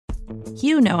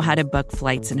You know how to book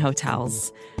flights and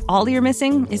hotels. All you're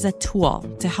missing is a tool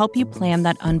to help you plan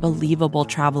that unbelievable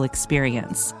travel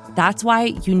experience. That's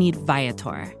why you need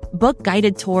Viator. Book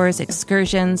guided tours,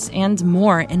 excursions, and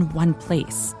more in one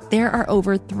place. There are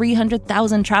over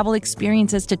 300,000 travel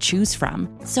experiences to choose from,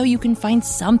 so you can find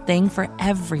something for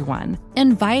everyone.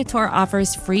 And Viator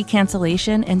offers free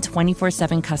cancellation and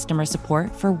 24/7 customer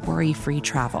support for worry-free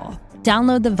travel.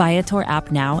 Download the Viator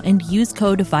app now and use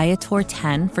code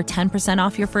Viator10 for 10%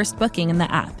 off your first booking in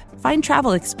the app. Find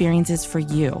travel experiences for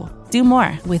you. Do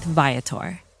more with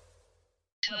Viator.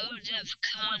 Code of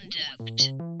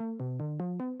conduct.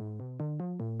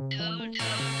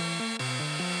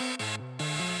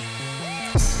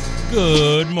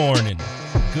 Good morning,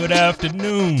 good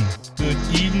afternoon, good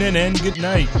evening, and good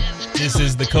night. This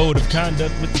is the Code of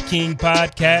Conduct with the King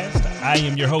podcast. I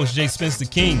am your host, Jay Spence the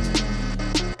King,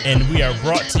 and we are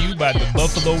brought to you by the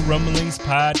Buffalo Rumblings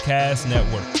Podcast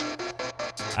Network.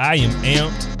 I am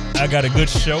amped. I got a good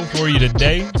show for you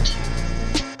today.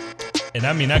 And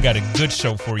I mean, I got a good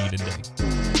show for you today.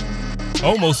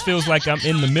 Almost feels like I'm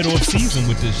in the middle of season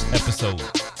with this episode.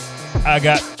 I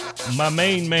got my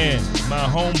main man, my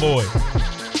homeboy,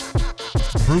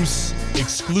 Bruce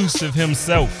exclusive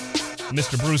himself,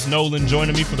 Mr. Bruce Nolan,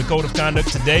 joining me for the Code of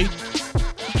Conduct today.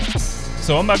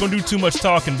 So I'm not going to do too much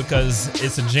talking because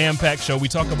it's a jam-packed show. We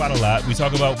talk about a lot. We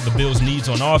talk about the Bills' needs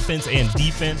on offense and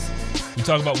defense. We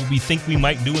talk about what we think we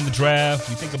might do in the draft.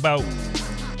 We think about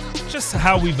just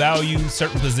how we value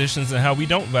certain positions and how we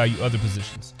don't value other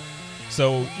positions.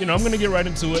 So, I'm going to get right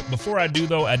into it. Before I do,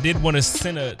 though, I did want to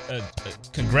send a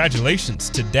congratulations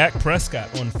to Dak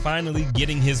Prescott on finally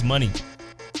getting his money.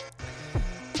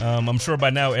 I'm sure by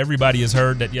now everybody has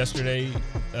heard that yesterday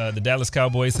the Dallas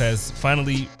Cowboys has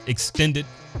finally extended,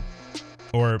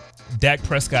 or Dak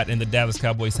Prescott and the Dallas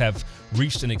Cowboys have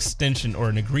reached an extension or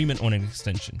an agreement on an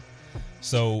extension.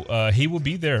 So he will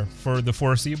be there for the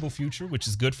foreseeable future, which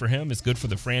is good for him. It's good for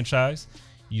the franchise.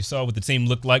 You saw what the team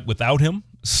looked like without him.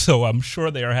 So I'm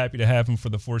sure they are happy to have him for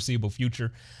the foreseeable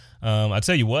future. I'll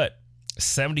tell you what,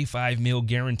 $75 million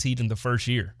guaranteed in the first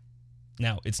year.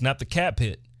 Now, it's not the cap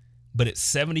hit, but it's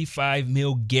 $75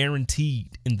 million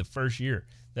guaranteed in the first year.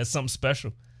 That's something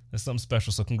special.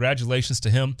 So congratulations to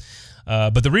him.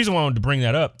 But the reason why I wanted to bring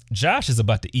that up, Josh is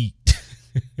about to eat.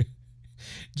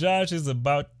 Josh is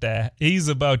about to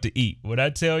eat. When I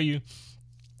tell you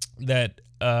that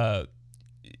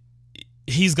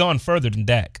he's gone further than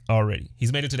Dak already.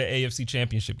 He's made it to the AFC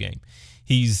Championship game.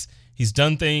 He's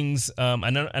done things. I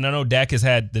know Dak has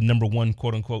had the number one,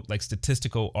 quote unquote, like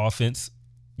statistical offense,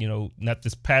 not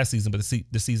this past season, but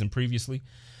the season previously.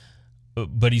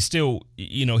 But he still,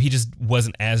 he just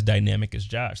wasn't as dynamic as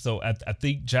Josh. So I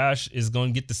think Josh is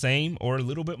going to get the same or a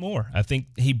little bit more. I think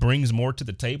he brings more to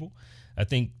the table. I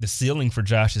think the ceiling for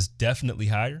Josh is definitely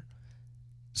higher.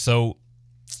 So,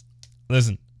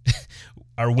 listen,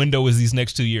 our window is these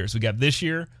next 2 years. We got this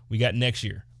year, we got next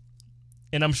year.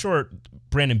 And I'm sure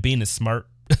Brandon Beane is smart,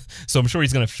 so I'm sure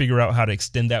he's going to figure out how to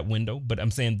extend that window. But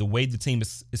I'm saying the way the team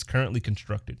is currently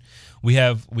constructed, we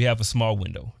have a small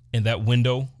window. And that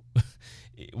window,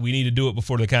 we need to do it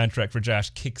before the contract for Josh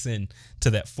kicks in to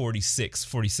that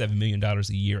 $47 million a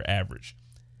year average.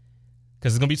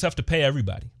 Because it's going to be tough to pay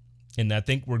everybody. And I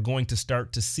think we're going to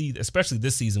start to see, especially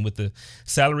this season with the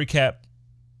salary cap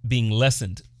being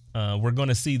lessened, we're going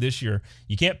to see this year,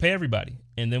 you can't pay everybody.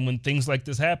 And then when things like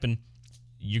this happen,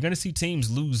 you're going to see teams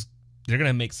lose. They're going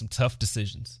to make some tough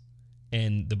decisions.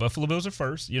 And the Buffalo Bills are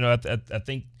first. I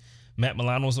think Matt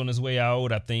Milano's on his way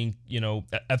out. I think there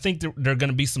are going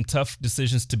to be some tough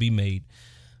decisions to be made.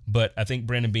 But I think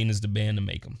Brandon Beane is the man to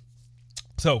make them.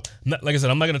 So, like I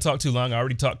said, I'm not going to talk too long. I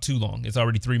already talked too long. It's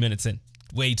already 3 minutes in.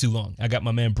 Way too long. I got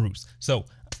my man Bruce. So,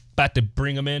 about to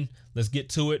bring him in. Let's get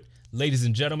to it. Ladies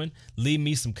and gentlemen, leave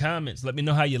me some comments. Let me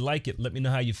know how you like it. Let me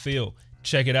know how you feel.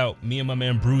 Check it out. Me and my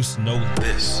man Bruce Nolan.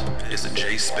 This is a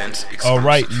Jay Spence exclusive. All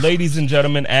right, ladies and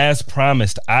gentlemen, as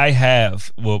promised, I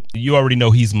have, you already know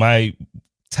he's my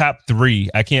top three.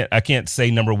 I can't say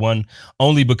number one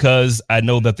only because I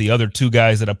know that the other two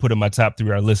guys that I put in my top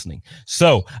three are listening.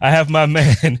 So I have my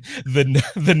man,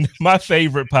 my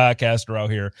favorite podcaster out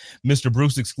here, Mr.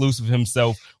 Bruce exclusive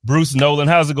himself, Bruce Nolan.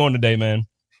 How's it going today, man?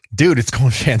 Dude, it's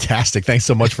going fantastic. Thanks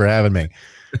so much for having me.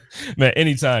 Man,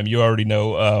 anytime. You already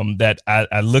know that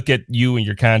I look at you and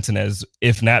your content as,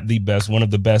 if not the best, one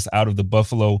of the best out of the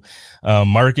Buffalo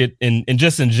market, and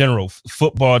just in general,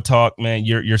 football talk, man,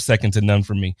 you're second to none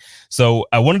for me. So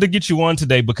I wanted to get you on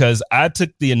today because I took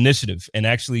the initiative and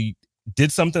actually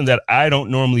did something that I don't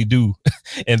normally do.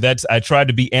 And that's, I tried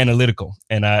to be analytical,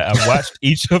 and I watched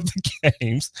each of the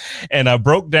games, and I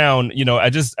broke down,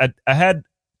 I had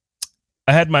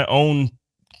I had my own,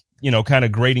 kind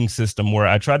of grading system where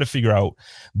I try to figure out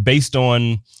based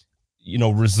on,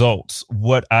 results,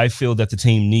 what I feel that the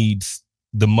team needs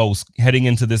the most heading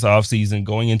into this offseason,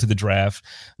 going into the draft,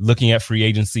 looking at free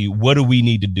agency. What do we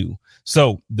need to do?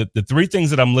 So the three things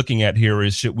that I'm looking at here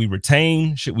is, should we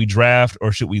retain, should we draft,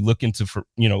 or should we look into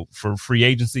for free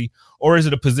agency, or is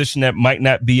it a position that might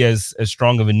not be as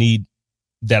strong of a need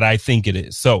that I think it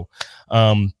is? So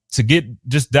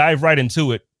just dive right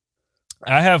into it.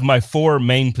 I have my four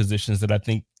main positions that I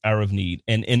think are of need.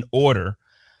 And in order,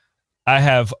 I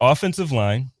have offensive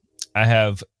line, I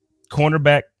have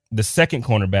cornerback, the second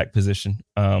cornerback position,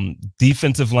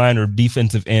 defensive line or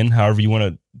defensive end, however you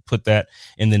want to put that.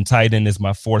 And then tight end is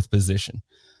my fourth position.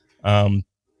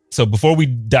 So before we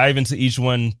dive into each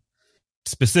one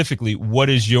specifically, what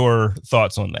is your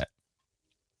thoughts on that?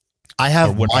 I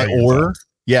have my order.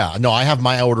 Yeah, no, I have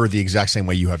my order the exact same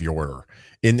way you have your order.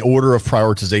 In order of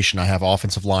prioritization, I have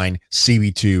offensive line,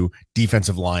 CB2,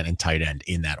 defensive line, and tight end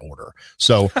in that order.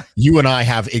 So you and I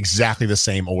have exactly the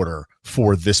same order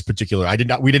for this particular.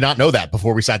 We did not know that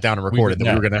before we sat down and recorded that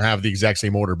we were going to have the exact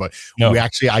same order, but we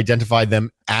actually identified them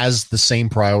as the same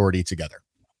priority together.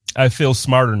 I feel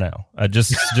smarter now.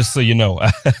 Just so you know,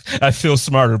 I feel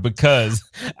smarter because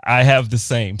I have the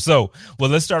same. So,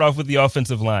 well, let's start off with the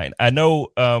offensive line. I know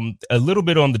a little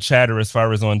bit on the chatter as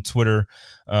far as on Twitter.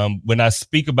 When I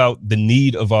speak about the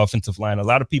need of offensive line, a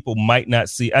lot of people might not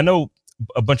see. I know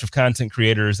a bunch of content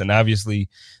creators and obviously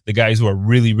the guys who are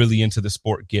really, really into the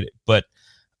sport get it. But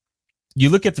you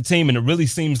look at the team and it really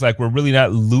seems like we're really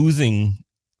not losing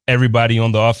everybody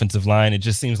on the offensive line. It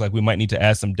just seems like we might need to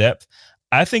add some depth.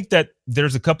 I think that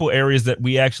there's a couple areas that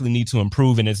we actually need to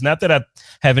improve. And it's not that I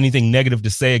have anything negative to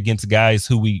say against guys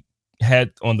who we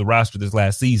had on the roster this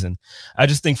last season. I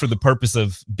just think for the purpose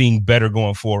of being better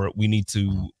going forward, we need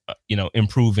to,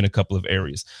 improve in a couple of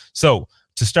areas. So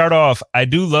to start off, I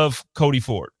do love Cody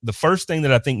Ford. The first thing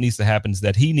that I think needs to happen is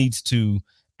that he needs to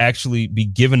actually be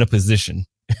given a position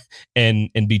and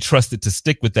be trusted to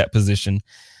stick with that position.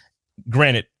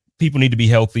 Granted, people need to be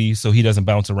healthy so he doesn't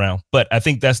bounce around. But I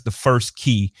think that's the first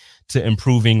key to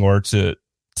improving or to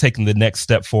taking the next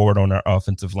step forward on our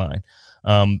offensive line.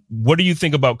 What do you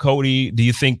think about Cody? Do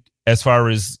you think, as far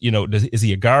as, is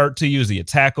he a guard to you? Is he a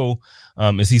tackle?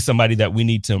 Is he somebody that we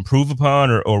need to improve upon,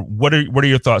 or what are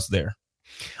your thoughts there?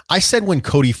 I said when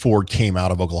Cody Ford came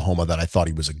out of Oklahoma that I thought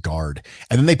he was a guard,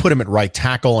 and then they put him at right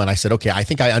tackle. And I said, okay, I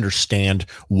think I understand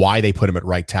why they put him at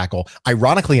right tackle.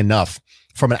 Ironically enough,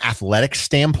 from an athletic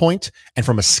standpoint and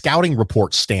from a scouting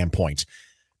report standpoint,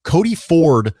 Cody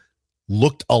Ford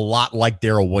looked a lot like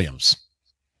Darrell Williams.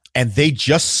 And they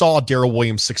just saw Darrell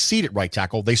Williams succeed at right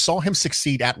tackle. They saw him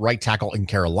succeed at right tackle in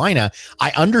Carolina.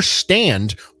 I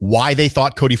understand why they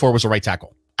thought Cody Ford was a right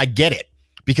tackle. I get it,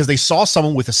 because they saw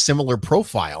someone with a similar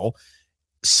profile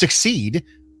succeed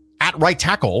at right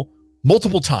tackle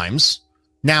multiple times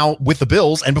now with the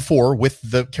Bills and before with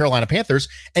the Carolina Panthers,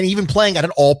 and even playing at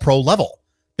an all-pro level.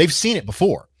 They've seen it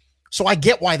before. So I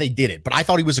get why they did it, but I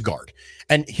thought he was a guard.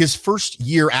 And his first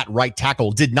year at right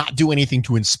tackle did not do anything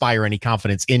to inspire any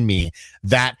confidence in me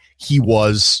that he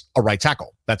was a right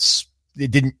tackle.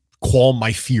 It didn't qualm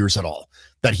my fears at all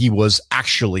that he was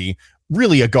actually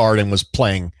really a guard and was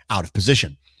playing out of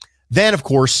position. Then, of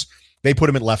course, they put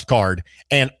him at left guard,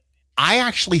 and I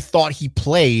actually thought he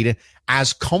played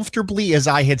as comfortably as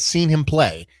I had seen him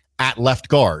play at left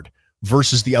guard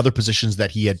versus the other positions that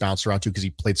he had bounced around to, because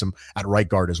he played some at right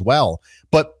guard as well.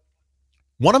 But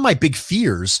one of my big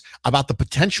fears about the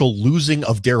potential losing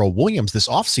of Darrell Williams this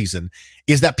offseason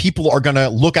is that people are going to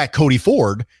look at Cody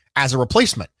Ford as a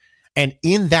replacement. And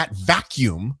in that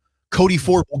vacuum, Cody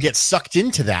Ford will get sucked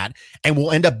into that and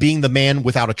will end up being the man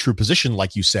without a true position,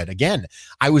 like you said. Again,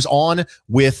 I was on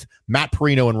with Matt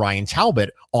Perino and Ryan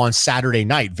Talbot on Saturday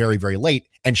night, very, very late.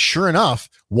 And sure enough,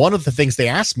 one of the things they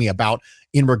asked me about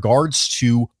in regards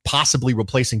to possibly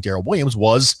replacing Darrell Williams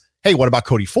was, hey, what about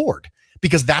Cody Ford?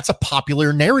 Because that's a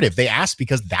popular narrative. They asked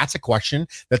because that's a question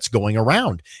that's going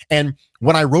around. And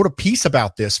when I wrote a piece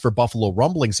about this for Buffalo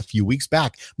Rumblings a few weeks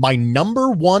back, my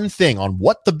number one thing on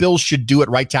what the Bills should do at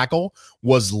right tackle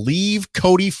was leave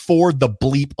Cody Ford the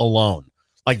bleep alone.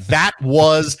 Like, that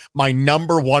was my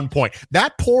number one point.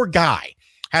 That poor guy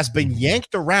has been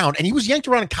yanked around, and he was yanked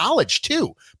around in college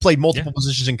too, played multiple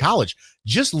positions in college.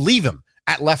 Just leave him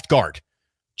at left guard.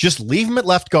 Just leave him at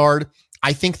left guard.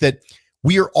 I think that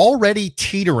we are already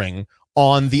teetering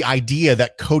on the idea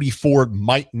that Cody Ford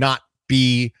might not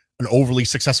be an overly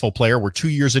successful player. We're 2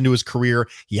 years into his career.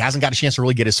 He hasn't got a chance to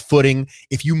really get his footing.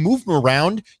 If you move him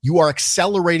around, you are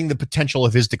accelerating the potential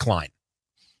of his decline.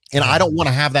 And I don't want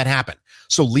to have that happen.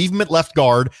 So leave him at left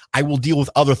guard. I will deal with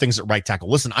other things at right tackle.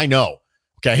 Listen, I know,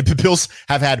 okay, the Bills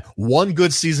have had one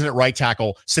good season at right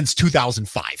tackle since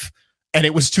 2005. And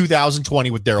it was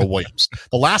 2020 with Darrell Williams.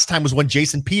 The last time was when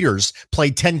Jason Peters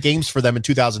played 10 games for them in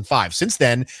 2005. Since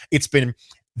then, it's been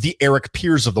the Eric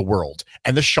Pears of the world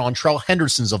and the Chantrell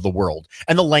Hendersons of the world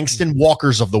and the Langston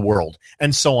Walkers of the world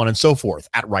and so on and so forth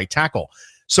at right tackle.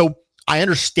 So I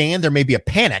understand there may be a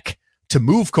panic to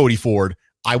move Cody Ford.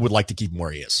 I would like to keep him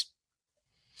where he is.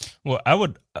 Well, I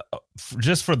would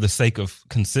just for the sake of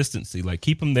consistency, like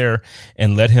keep him there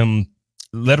and let him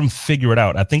figure it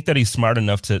out. I think that he's smart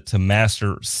enough to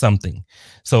master something.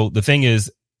 So the thing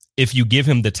is, if you give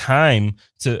him the time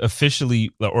to officially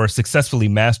or successfully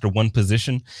master one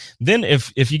position, then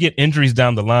if you get injuries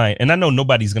down the line, and I know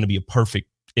nobody's going to be a perfect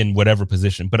in whatever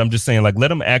position, but I'm just saying, like, let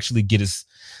him actually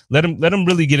let him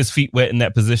really get his feet wet in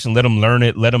that position. Let him learn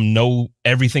it. Let him know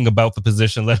everything about the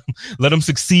position. Let him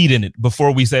succeed in it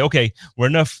before we say, okay, we're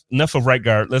enough of right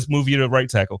guard. Let's move you to right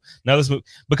tackle. Now let's move,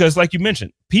 because like you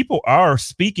mentioned, people are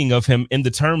speaking of him in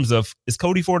the terms of, is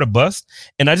Cody Ford a bust?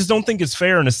 And I just don't think it's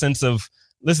fair in a sense of,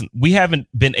 listen, we haven't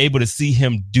been able to see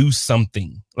him do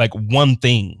something, like one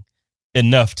thing,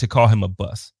 enough to call him a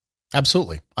bust.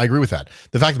 Absolutely. I agree with that.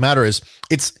 The fact of the matter is,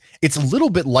 it's a little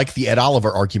bit like the Ed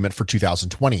Oliver argument for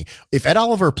 2020. If Ed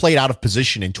Oliver played out of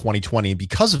position in 2020, and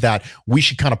because of that, we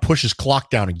should kind of push his clock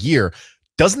down a year,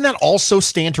 doesn't that also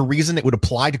stand to reason it would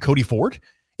apply to Cody Ford?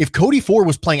 If Cody Ford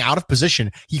was playing out of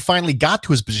position, he finally got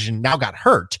to his position, now got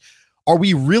hurt. Are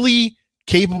we really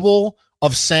capable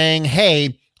of saying,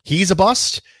 hey, he's a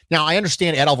bust? Now, I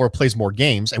understand Ed Oliver plays more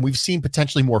games, and we've seen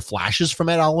potentially more flashes from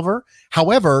Ed Oliver.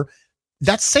 However,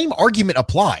 that same argument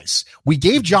applies. We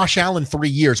gave Josh Allen 3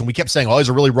 years, and we kept saying, oh, he's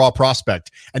a really raw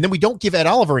prospect. And then we don't give Ed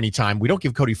Oliver any time. We don't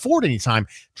give Cody Ford any time.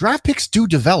 Draft picks do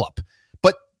develop.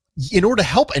 But in order to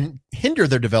help and hinder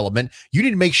their development, you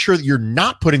need to make sure that you're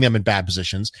not putting them in bad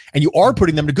positions, and you are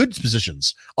putting them to good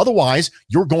positions. Otherwise,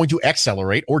 you're going to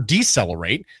accelerate or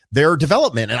decelerate their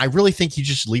development. And I really think you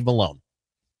just leave them alone.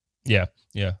 Yeah,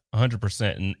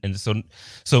 100%. And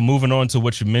so moving on to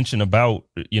what you mentioned about,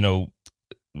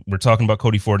 we're talking about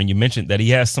Cody Ford, and you mentioned that he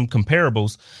has some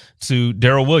comparables to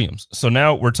Darrell Williams. So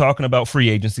now we're talking about free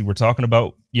agency. We're talking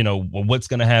about, what's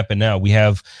going to happen now. We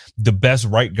have the best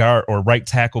right guard or right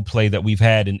tackle play that we've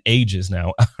had in ages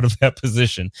now out of that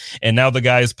position. And now the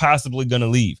guy is possibly going to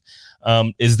leave.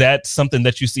 Is that something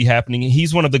that you see happening?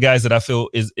 He's one of the guys that I feel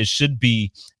it should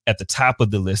be at the top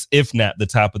of the list, if not the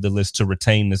top of the list, to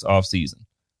retain this offseason.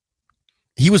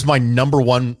 He was my number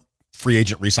one free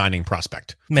agent re-signing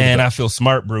prospect. Man, I feel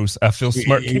smart, Bruce. I feel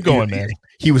smart. Keep going, man.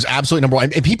 He was absolutely number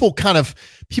one. And people kind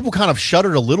of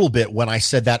shuddered a little bit when I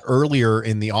said that earlier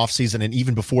in the offseason and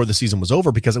even before the season was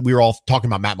over, because we were all talking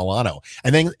about Matt Milano.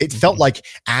 And then it felt like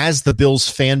as the Bills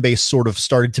fan base sort of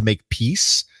started to make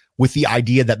peace with the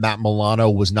idea that Matt Milano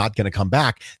was not going to come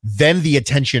back, then the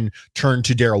attention turned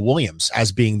to Darrell Williams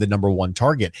as being the number one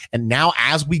target. And now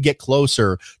as we get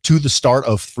closer to the start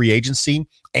of free agency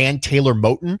and Taylor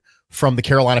Moton from the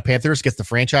Carolina Panthers gets the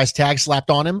franchise tag slapped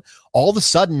on him, all of a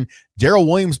sudden Darrell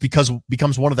Williams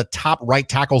becomes one of the top right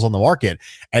tackles on the market.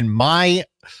 And my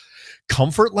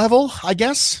comfort level, I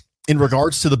guess, in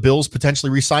regards to the Bills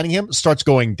potentially re-signing him, starts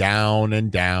going down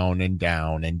and down and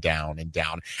down and down and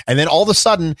down. And then all of a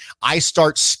sudden I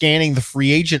start scanning the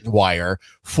free agent wire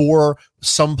for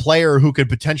some player who could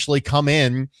potentially come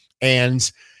in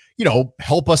and,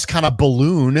 help us kind of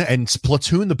balloon and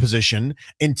platoon the position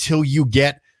until you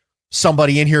get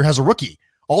somebody in here has a rookie.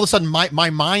 All of a sudden my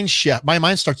mind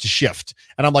starts to shift.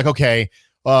 And I'm like, okay,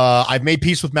 I've made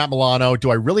peace with Matt Milano. Do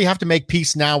I really have to make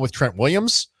peace now with Trent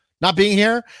Williams not being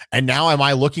here? And now am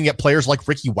I looking at players like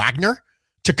Ricky Wagner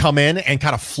to come in and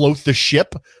kind of float the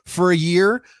ship for a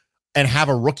year and have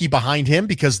a rookie behind him?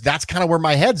 Because that's kind of where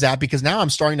my head's at, because now I'm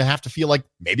starting to have to feel like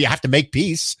maybe I have to make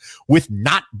peace with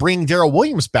not bringing Darrell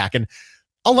Williams back. And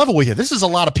I'll level with you. This is a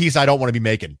lot of peace I don't want to be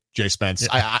making, Jay Spence.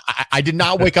 Yeah. I did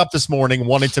not wake up this morning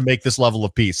wanting to make this level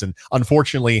of peace. And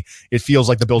unfortunately, it feels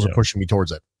like the Bills are pushing me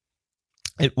towards it.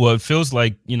 It feels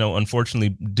like, unfortunately,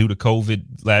 due to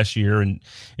COVID last year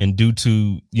and due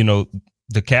to,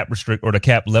 the cap restrict or the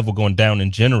cap level going down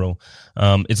in general,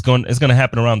 it's going to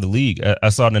happen around the league. I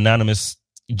saw an anonymous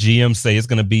GM say it's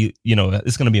going to be,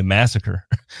 it's going to be a massacre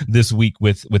this week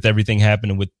with everything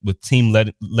happening with team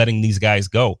letting these guys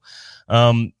go.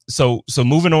 So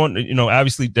moving on,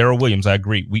 obviously Darrell Williams, I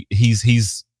agree.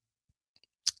 He's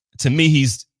to me,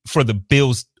 he's for the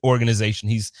Bills organization,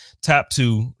 he's top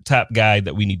guy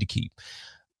that we need to keep.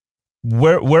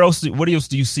 What else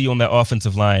do you see on that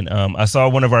offensive line? I saw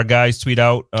one of our guys tweet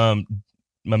out,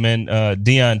 my man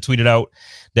Dion tweeted out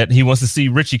that he wants to see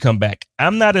Richie come back.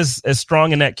 I'm not as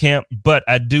strong in that camp, but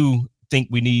I do think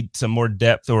we need some more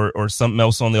depth or something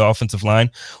else on the offensive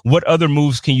line. What other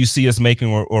moves can you see us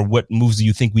making, or what moves do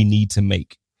you think we need to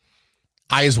make?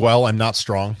 I as well am not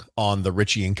strong on the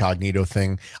Richie Incognito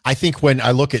thing. I think when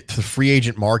I look at the free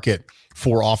agent market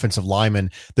for offensive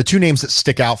linemen, the two names that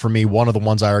stick out for me, one of the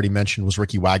ones I already mentioned was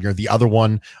Ricky Wagner. The other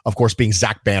one, of course, being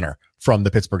Zach Banner from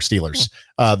the Pittsburgh Steelers.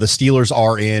 The Steelers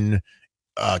are in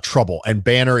trouble, and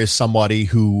Banner is somebody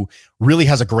who really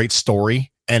has a great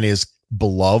story and is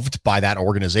beloved by that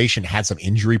organization, had some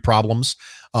injury problems.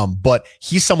 But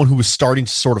he's someone who was starting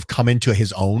to sort of come into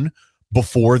his own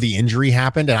before the injury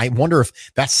happened. And I wonder if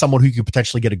that's someone who you could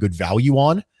potentially get a good value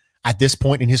on at this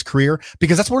point in his career,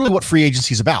 because that's really what free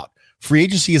agency is about. Free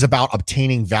agency is about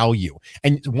obtaining value.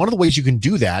 And one of the ways you can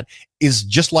do that is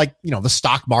just like, the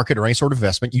stock market or any sort of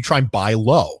investment, you try and buy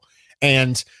low.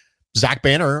 And Zach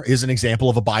Banner is an example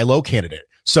of a buy low candidate.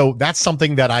 So that's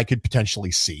something that I could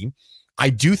potentially see.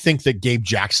 I do think that Gabe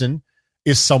Jackson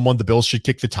is someone the Bills should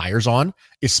kick the tires on,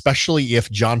 especially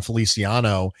if John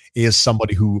Feliciano is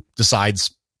somebody who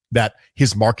decides that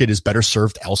his market is better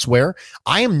served elsewhere.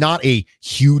 I am not a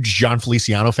huge John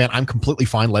Feliciano fan. I'm completely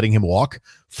fine letting him walk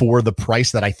for the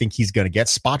price that I think he's going to get.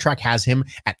 Spotrac has him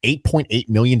at $8.8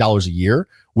 million a year,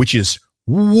 which is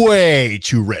way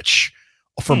too rich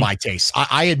for my taste.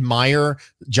 I admire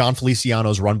John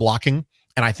Feliciano's run blocking,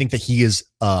 and I think that he is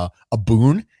a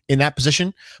boon in that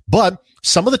position. But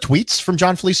some of the tweets from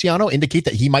John Feliciano indicate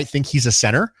that he might think he's a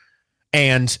center,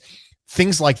 and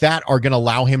things like that are going to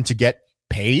allow him to get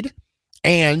paid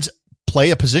and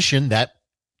play a position that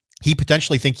he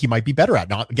potentially think he might be better at.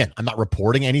 Now, again, I'm not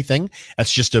reporting anything.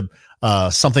 That's just an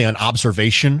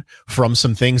observation from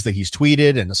some things that he's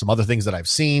tweeted and some other things that I've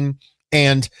seen.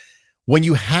 And when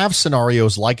you have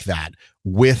scenarios like that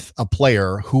with a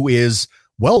player who is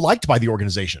well liked by the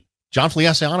organization, John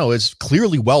Feliciano is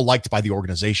clearly well liked by the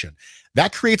organization.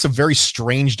 That creates a very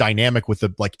strange dynamic with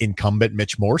the incumbent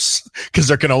Mitch Morse, because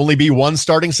there can only be one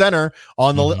starting center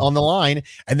on the line.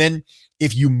 And then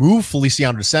if you move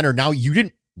Feliciano to center, now you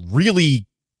didn't really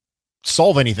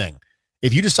solve anything.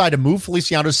 If you decide to move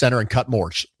Feliciano to center and cut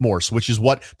Morse, which is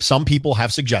what some people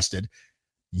have suggested,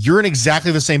 you're in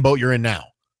exactly the same boat you're in now.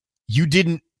 You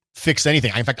didn't fix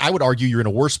anything. In fact, I would argue you're in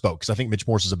a worse boat, because I think Mitch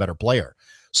Morse is a better player.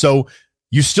 So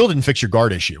you still didn't fix your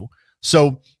guard issue.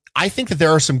 So I think that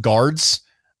there are some guards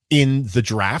in the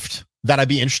draft that I'd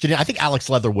be interested in. I think Alex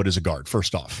Leatherwood is a guard,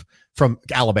 first off, from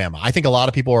Alabama. I think a lot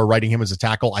of people are writing him as a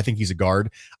tackle. I think he's a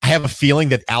guard. I have a feeling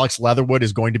that Alex Leatherwood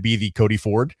is going to be the Cody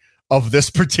Ford of this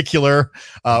particular,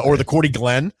 or the Cordy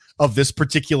Glenn of this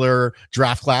particular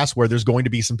draft class, where there's going to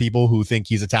be some people who think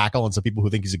he's a tackle and some people who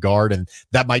think he's a guard, and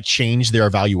that might change their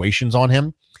evaluations on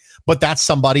him. But that's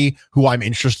somebody who I'm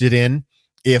interested in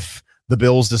if the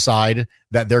Bills decide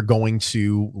that they're going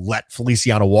to let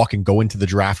Feliciano walk and go into the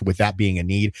draft with that being a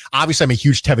need. Obviously, I'm a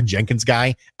huge Tevin Jenkins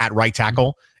guy at right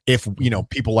tackle. If,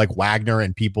 people like Wagner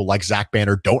and people like Zach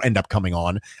Banner don't end up coming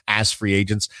on as free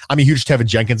agents, I'm a huge Tevin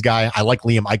Jenkins guy. I like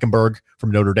Liam Eichenberg from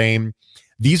Notre Dame.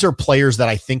 These are players that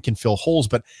I think can fill holes,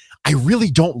 but I really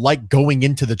don't like going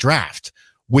into the draft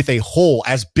with a hole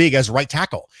as big as right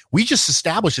tackle. We just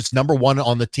established it's number one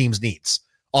on the team's needs.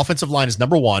 Offensive line is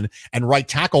number one, and right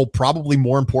tackle probably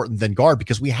more important than guard,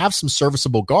 because we have some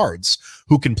serviceable guards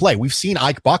who can play. We've seen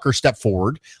Ike Bucker step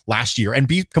forward last year and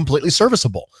be completely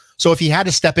serviceable. So if he had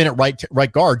to step in at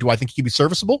right guard, do I think he'd be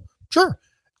serviceable? Sure.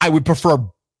 I would prefer a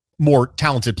more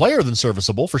talented player than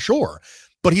serviceable, for sure.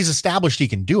 But he's established he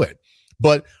can do it.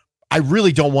 But I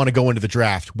really don't want to go into the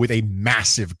draft with a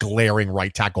massive glaring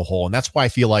right tackle hole. And that's why I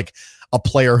feel like a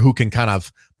player who can kind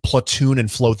of platoon and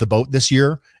float the boat this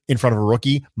year in front of a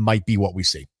rookie might be what we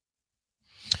see.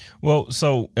 Well,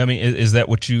 so, I mean, is that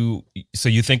what you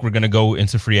think we're going to go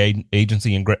into free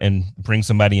agency and bring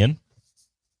somebody in?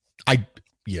 I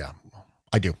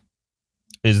do.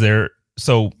 Is there,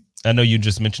 so I know you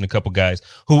just mentioned a couple guys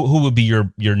who would be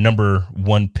your number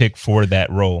one pick for that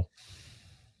role?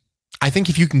 I think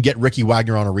if you can get Ricky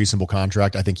Wagner on a reasonable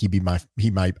contract, I think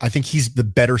I think he's the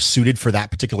better suited for that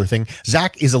particular thing.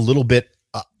 Zach is a little bit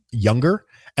younger.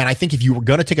 And I think if you were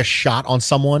going to take a shot on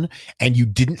someone and you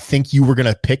didn't think you were going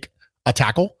to pick a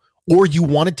tackle, or you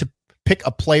wanted to pick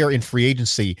a player in free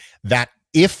agency that,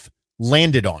 if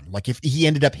landed on, like if he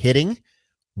ended up hitting,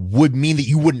 would mean that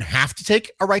you wouldn't have to take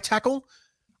a right tackle,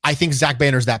 I think Zach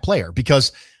Banner's that player,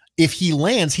 because if he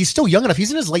lands, he's still young enough.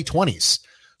 He's in his late 20s.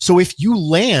 So if you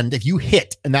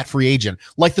hit in that free agent,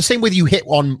 like the same way that you hit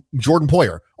on Jordan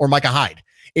Poyer or Micah Hyde,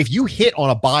 if you hit on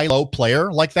a buy low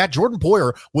player like that, Jordan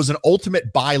Poyer was an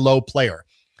ultimate buy low player.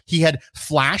 He had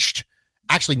flashed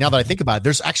actually, now that I think about it,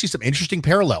 there's actually some interesting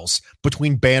parallels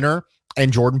between Banner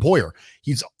and Jordan Poyer.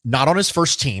 He's not on his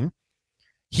first team.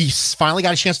 He's finally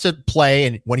got a chance to play,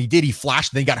 and when he did, he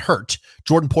flashed, and then he got hurt.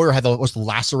 Jordan Poyer had the most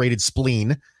lacerated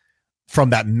spleen from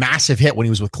that massive hit when he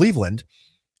was with Cleveland.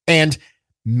 And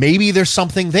maybe there's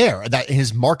something there that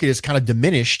his market is kind of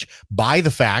diminished by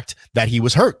the fact that he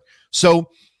was hurt. So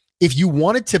if you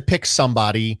wanted to pick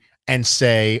somebody and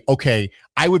say, okay,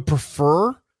 I would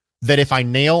prefer that if I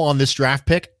nail on this draft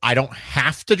pick, I don't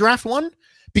have to draft one,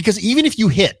 because even if you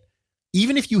hit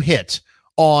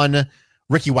on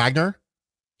Ricky Wagner,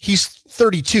 he's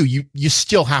 32. You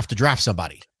still have to draft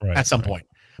somebody at some point.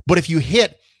 But if you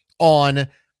hit on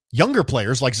younger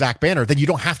players like Zach Banner, then you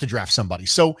don't have to draft somebody.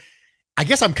 So I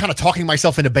guess I'm kind of talking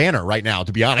myself into Banner right now,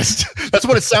 to be honest. That's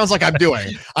what it sounds like I'm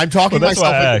doing. I'm talking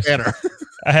myself into Banner.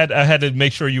 I had to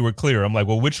make sure you were clear. I'm like,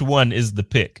 well, which one is the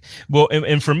pick? Well,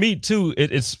 and for me too,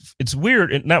 it's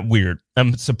weird and not weird.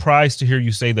 I'm surprised to hear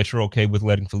you say that you're okay with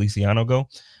letting Feliciano go.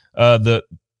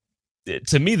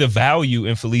 To me, the value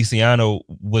in Feliciano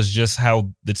was just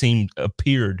how the team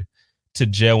appeared to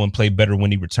gel and play better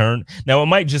when he returned. Now, it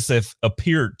might just have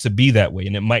appeared to be that way,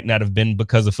 and it might not have been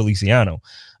because of Feliciano.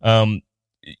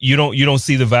 You don't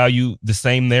see the value the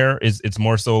same there. It's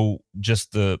more so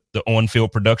just the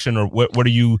on-field production, or what are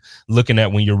you looking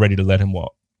at when you're ready to let him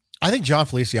walk? I think John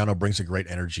Feliciano brings a great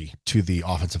energy to the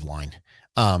offensive line.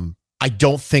 I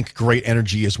don't think great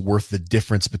energy is worth the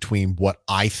difference between what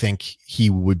I think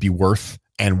he would be worth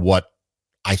and what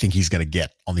I think he's going to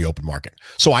get on the open market.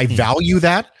 So I value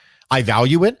that. I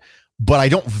value it, but I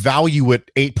don't value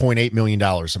it $8.8 million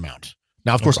amount.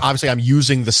 Now, of course, obviously I'm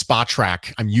using the spot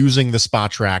track.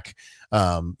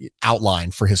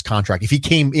 Outline for his contract. If he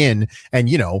came in and,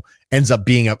 ends up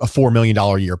being a $4 million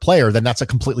a year player, then that's a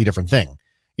completely different thing.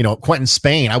 Quentin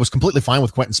Spain, I was completely fine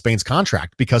with Quentin Spain's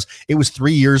contract because it was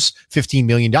 3 years, $15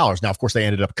 million. Now, of course, they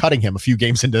ended up cutting him a few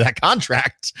games into that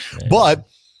contract, but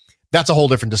that's a whole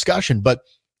different discussion. But,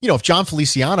 if John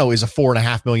Feliciano is a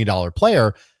 $4.5 million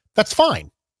player, that's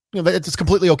fine. It's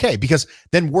completely okay, because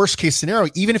then worst case scenario,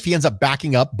 even if he ends up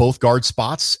backing up both guard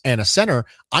spots and a center,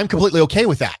 I'm completely okay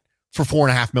with that for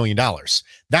 $4.5 million.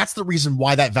 That's the reason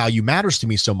why that value matters to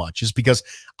me so much, is because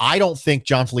I don't think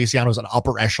John Feliciano is an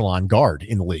upper echelon guard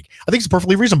in the league. I think he's a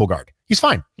perfectly reasonable guard. He's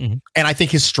fine. Mm-hmm. And I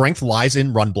think his strength lies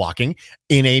in run blocking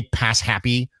in a pass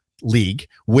happy league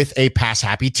with a pass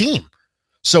happy team.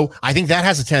 So I think that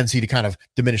has a tendency to kind of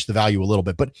diminish the value a little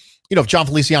bit. But, if John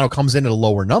Feliciano comes in at a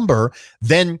lower number,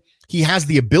 then he has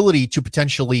the ability to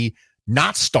potentially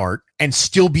not start and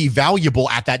still be valuable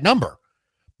at that number.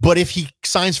 But if he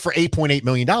signs for $8.8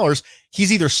 million,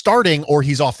 he's either starting or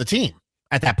he's off the team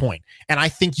at that point. And I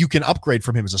think you can upgrade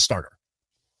from him as a starter.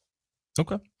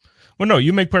 Okay. Well, no,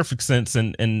 you make perfect sense.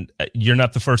 And you're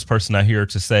not the first person I hear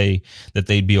to say that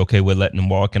they'd be okay with letting him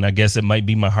walk. And I guess it might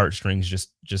be my heartstrings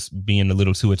just being a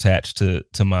little too attached to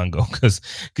Mongo, because,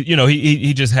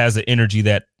 he just has an energy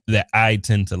that I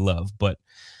tend to love. But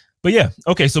yeah.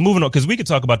 Okay. So moving on, because we could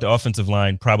talk about the offensive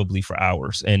line probably for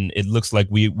hours. And it looks like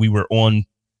we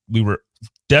were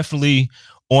definitely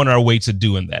on our way to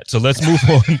doing that. So let's move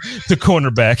on to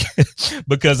cornerback,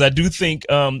 because I do think,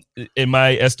 in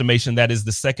my estimation, that is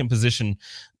the second position.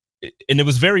 And it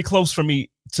was very close for me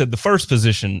to the first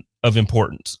position of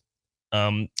importance.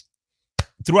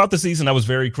 Throughout the season, I was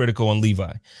very critical on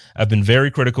Levi. I've been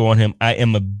very critical on him. I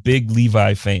am a big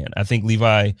Levi fan. I think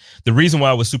Levi, the reason why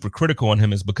I was super critical on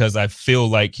him is because I feel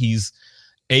like he's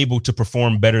able to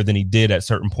perform better than he did at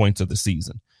certain points of the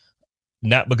season.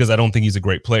 Not because I don't think he's a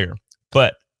great player,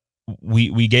 but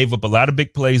we gave up a lot of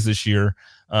big plays this year,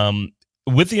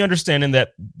 with the understanding that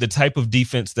the type of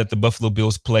defense that the Buffalo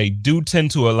Bills play do tend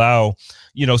to allow,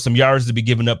 some yards to be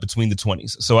given up between the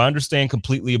 20s. So I understand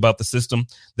completely about the system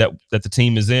that the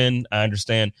team is in. I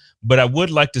understand, but I would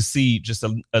like to see just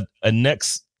a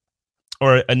next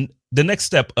or the next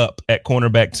step up at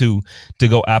cornerback to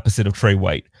go opposite of Trey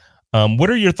White. What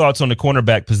are your thoughts on the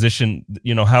cornerback position?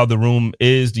 How the room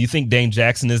is. Do you think Dane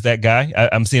Jackson is that guy?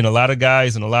 I'm seeing a lot of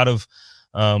guys and a lot of,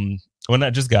 well,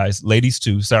 not just guys, ladies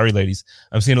too. Sorry, ladies.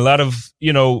 I'm seeing a lot of,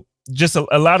 just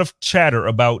a lot of chatter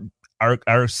about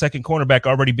our second cornerback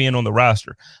already being on the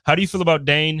roster. How do you feel about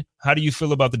Dane? How do you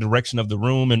feel about the direction of the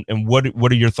room? And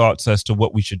what are your thoughts as to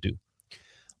what we should do?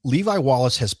 Levi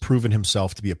Wallace has proven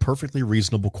himself to be a perfectly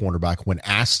reasonable cornerback when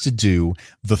asked to do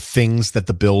the things that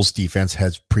the Bills defense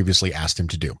has previously asked him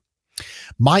to do.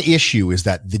 My issue is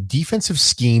that the defensive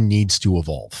scheme needs to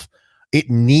evolve. It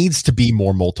needs to be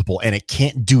more multiple, and it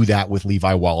can't do that with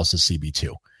Levi Wallace as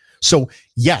CB2. So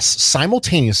yes,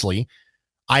 simultaneously,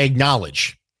 I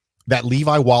acknowledge that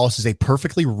Levi Wallace is a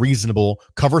perfectly reasonable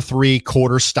cover 3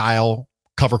 quarter style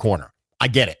cover corner. I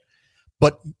get it.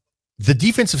 But the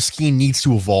defensive scheme needs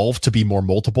to evolve to be more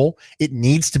multiple. It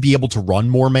needs to be able to run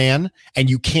more man, and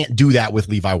you can't do that with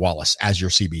Levi Wallace as your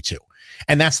CB2.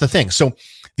 And that's the thing. So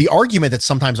the argument that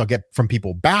sometimes I'll get from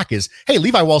people back is, hey,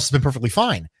 Levi Wallace has been perfectly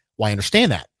fine. Well, I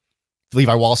understand that.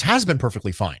 Levi Wallace has been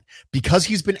perfectly fine because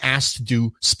he's been asked to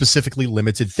do specifically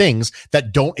limited things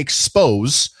that don't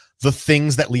expose the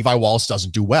things that Levi Wallace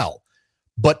doesn't do well.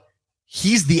 But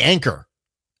he's the anchor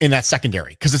in that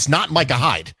secondary because it's not Micah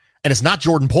Hyde and it's not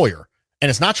Jordan Poyer and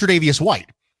it's not Tre'Davious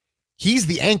White. He's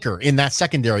the anchor in that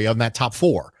secondary of that top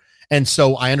four. And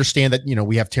so I understand that,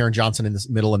 we have Taron Johnson in the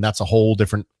middle, and that's a whole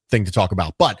different thing to talk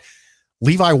about. But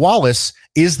Levi Wallace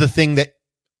is the thing that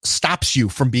stops you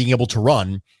from being able to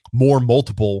run more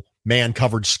multiple man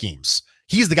coverage schemes.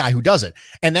 He's the guy who does it.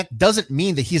 And that doesn't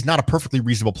mean that he's not a perfectly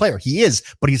reasonable player. He is,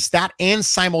 but he's that and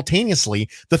simultaneously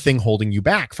the thing holding you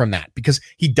back from that because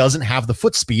he doesn't have the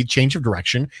foot speed, change of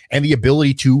direction, and the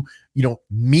ability to,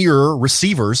 mirror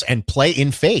receivers and play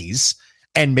in phase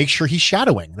and make sure he's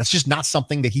shadowing. That's just not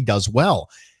something that he does well.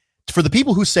 For the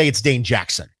people who say it's Dane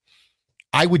Jackson,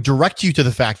 I would direct you to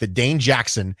the fact that Dane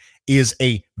Jackson is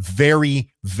a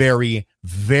very, very,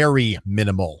 very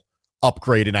minimal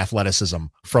upgrade in athleticism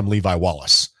from Levi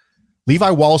Wallace. Levi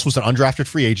Wallace was an undrafted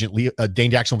free agent.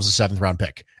 Dane Jackson was a 7th round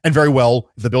pick. And very well,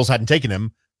 if the Bills hadn't taken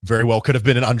him, very well could have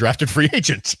been an undrafted free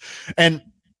agent. And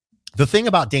the thing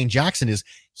about Dane Jackson is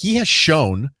he has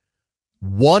shown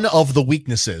one of the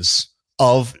weaknesses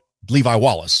of Levi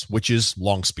Wallace, which is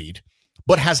long speed,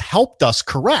 but has helped us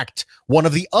correct one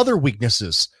of the other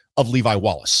weaknesses of Levi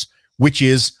Wallace, which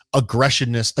is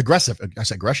aggressiveness.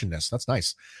 That's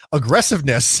nice.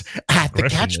 Aggressiveness at the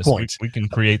catch point. We can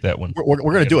create that one. We're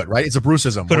going to do it, right? It's a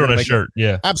Bruceism. Put it on a shirt.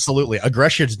 Yeah, absolutely.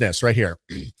 Aggressiveness right here.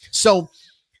 So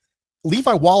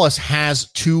Levi Wallace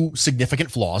has 2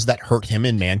 significant flaws that hurt him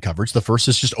in man coverage. The first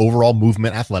is just overall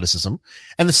movement athleticism.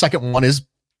 And the second one is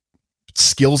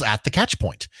skills at the catch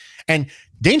point. And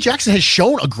Dane Jackson has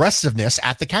shown aggressiveness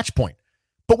at the catch point,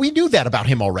 but we knew that about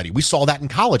him already. We saw that in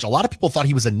college. A lot of people thought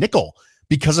he was a nickel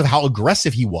because of how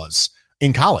aggressive he was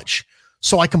in college.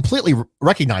 So I completely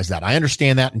recognize that. I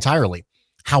understand that entirely.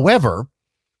 However,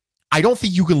 I don't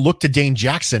think you can look to Dane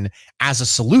Jackson as a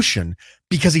solution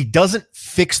because he doesn't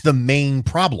fix the main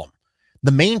problem.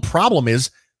 The main problem is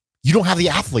you don't have the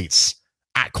athletes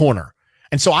at corner.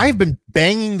 And so I've been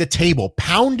banging the table,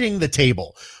 pounding the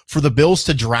table for the Bills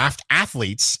to draft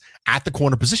athletes at the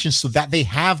corner position so that they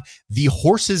have the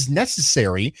horses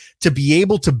necessary to be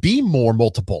able to be more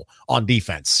multiple on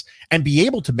defense and be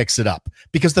able to mix it up.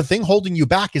 Because the thing holding you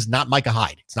back is not Micah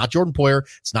Hyde. It's not Jordan Poyer.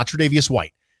 It's not Tre'Davious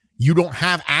White. You don't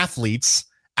have athletes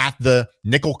at the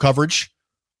nickel coverage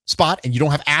spot, and you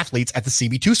don't have athletes at the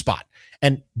CB2 spot.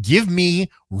 And give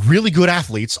me really good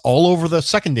athletes all over the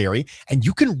secondary, and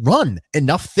you can run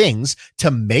enough things to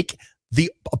make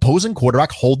the opposing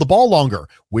quarterback hold the ball longer,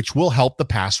 which will help the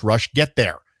pass rush get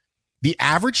there. The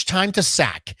average time to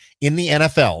sack in the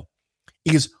NFL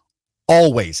is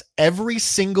always, every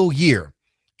single year,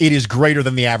 it is greater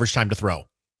than the average time to throw.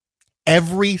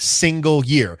 Every single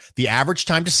year, the average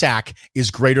time to sack is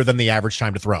greater than the average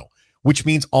time to throw, which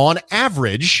means on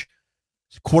average,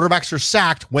 quarterbacks are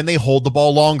sacked when they hold the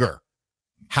ball longer.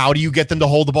 How do you get them to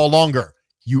hold the ball longer?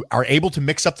 You are able to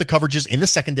mix up the coverages in the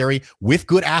secondary with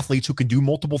good athletes who can do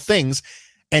multiple things.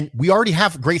 And we already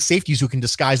have great safeties who can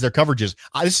disguise their coverages.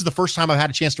 This is the first time I've had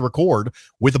a chance to record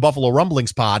with the Buffalo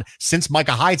Rumblings pod since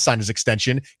Micah Hyde signed his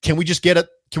extension. Can we get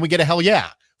a hell yeah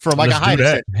for Micah Hyde?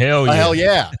 Hell yeah. Hell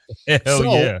yeah. Hell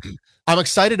yeah. I'm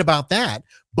excited about that,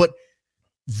 but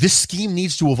this scheme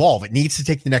needs to evolve. It needs to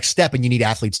take the next step, and you need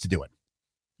athletes to do it.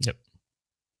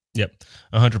 Yep.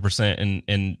 100%.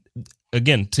 And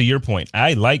again, to your point,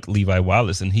 I like Levi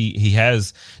Wallace, and he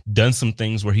has done some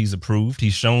things where he's improved.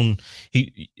 He's shown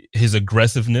his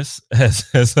aggressiveness has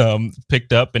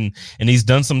picked up, and he's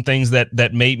done some things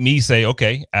that made me say,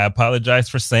 okay, I apologize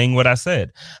for saying what I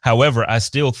said. However, I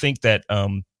still think that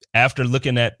after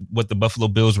looking at what the Buffalo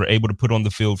Bills were able to put on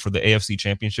the field for the AFC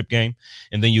Championship game,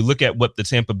 and then you look at what the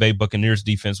Tampa Bay Buccaneers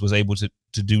defense was able to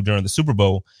do during the Super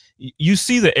Bowl, you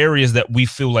see the areas that we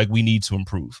feel like we need to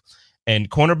improve.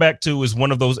 And cornerback 2 is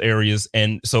one of those areas.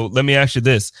 And so let me ask you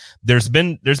this. There's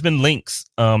been links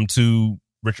to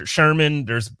Richard Sherman.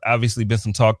 There's obviously been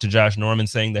some talk to Josh Norman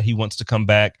saying that he wants to come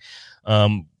back.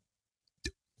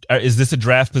 Is this a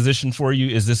draft position for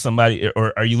you? Is this somebody,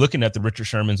 or are you looking at the Richard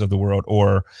Shermans of the world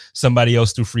or somebody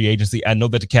else through free agency? I know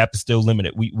that the cap is still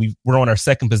limited. We're on our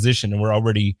second position, and we're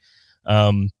already,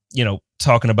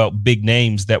 talking about big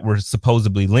names that we're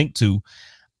supposedly linked to.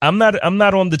 I'm not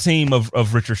on the team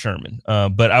of Richard Sherman,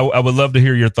 but I would love to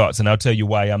hear your thoughts, and I'll tell you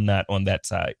why I'm not on that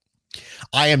side.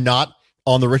 I am not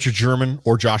on the Richard Sherman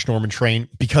or Josh Norman train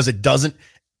because it doesn't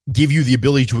give you the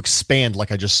ability to expand,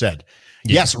 like I just said.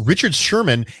 Yeah. Yes, Richard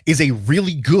Sherman is a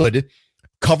really good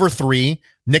cover 3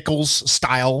 Nichols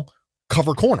style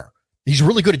cover corner. He's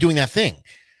really good at doing that thing.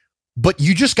 But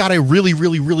you just got a really,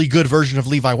 really, really good version of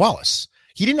Levi Wallace.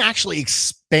 He didn't actually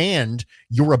expand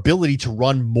your ability to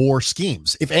run more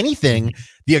schemes. If anything,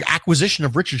 the acquisition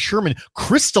of Richard Sherman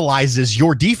crystallizes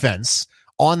your defense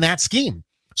on that scheme.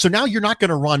 So now you're not going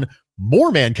to run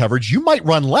more man coverage. You might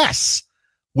run less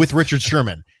with Richard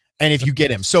Sherman. And if you get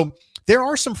him. So there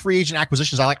are some free agent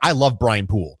acquisitions I like. I love Brian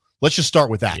Poole. Let's just start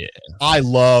with that. Yeah. I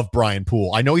love Brian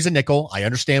Poole. I know he's a nickel. I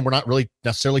understand we're not really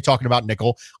necessarily talking about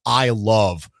nickel. I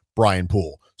love Brian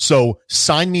Poole. So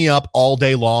sign me up all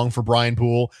day long for Brian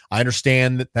Poole. I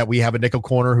understand that we have a nickel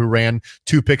corner who ran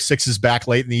 2 pick sixes back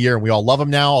late in the year, and we all love him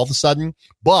now all of a sudden.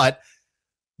 But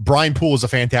Brian Poole is a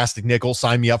fantastic nickel.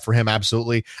 Sign me up for him,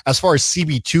 absolutely. As far as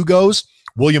CB2 goes,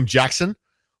 William Jackson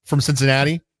from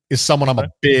Cincinnati is someone I'm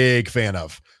a big fan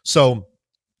of. So,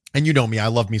 and you know me, I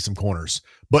love me some corners.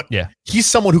 But yeah, he's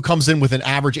someone who comes in with an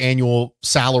average annual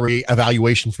salary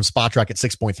evaluation from Spotrac at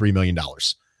 $6.3 million,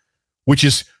 which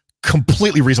is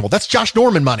completely reasonable. That's Josh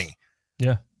Norman money.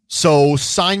 Yeah. So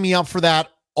sign me up for that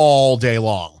all day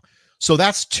long. So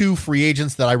that's 2 free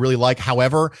agents that I really like.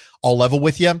 However, I'll level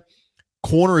with you.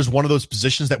 Corner is one of those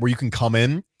positions that where you can come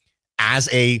in as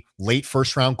a late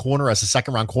first round corner, as a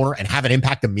second round corner, and have an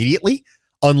impact immediately,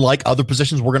 unlike other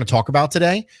positions we're going to talk about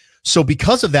today. So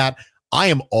because of that, I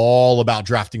am all about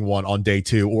drafting one on day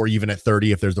 2 or even at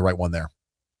 30 if there's the right one there.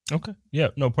 Okay. Yeah,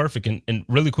 no, perfect. And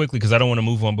really quickly, because I don't want to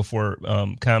move on before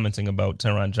commenting about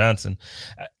Taron Johnson.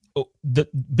 The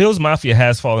Bills Mafia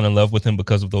has fallen in love with him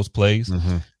because of those plays.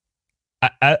 Mm-hmm.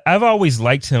 I've always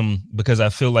liked him because I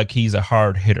feel like he's a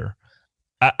hard hitter.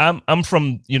 I'm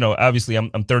from, obviously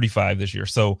I'm 35 this year.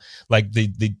 So like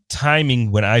the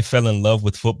timing when I fell in love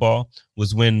with football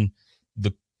was when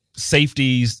the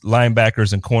safeties,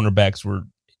 linebackers, and cornerbacks were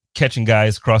catching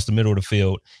guys across the middle of the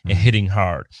field and hitting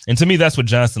hard. And to me, that's what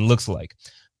Johnson looks like.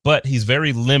 But he's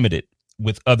very limited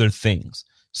with other things.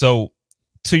 So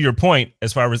to your point,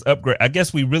 as far as upgrade, I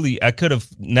guess I could have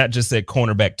not just said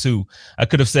cornerback 2. I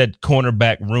could have said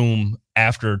cornerback room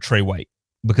after Trey White,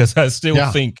 because I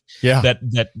still think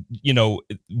that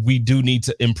we do need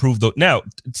to improve the. Now,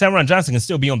 Taron Johnson can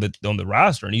still be on the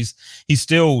roster, and he's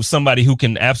still somebody who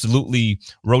can absolutely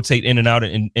rotate in and out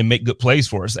and make good plays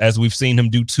for us, as we've seen him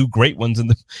do 2 great ones in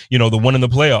the one in the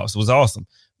playoffs was awesome.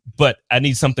 But I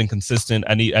need something consistent.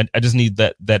 I just need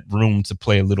that room to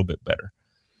play a little bit better.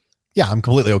 Yeah, I'm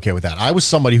completely okay with that. I was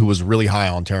somebody who was really high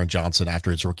on Taron Johnson after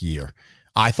his rookie year.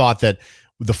 I thought that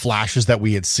the flashes that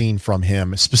we had seen from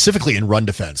him, specifically in run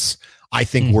defense, I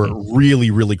think were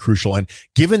really, really crucial. And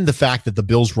given the fact that the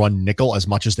Bills run nickel as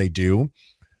much as they do,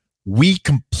 we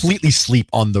completely sleep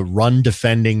on the run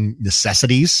defending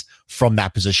necessities from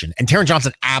that position. And Taron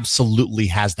Johnson absolutely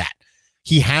has that.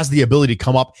 He has the ability to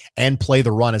come up and play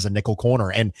the run as a nickel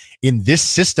corner. And in this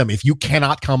system, if you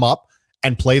cannot come up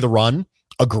and play the run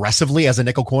aggressively as a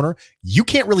nickel corner, you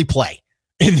can't really play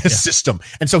in this system.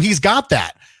 And so he's got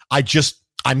that.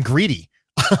 I'm greedy.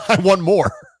 I want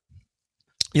more.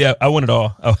 Yeah, I want it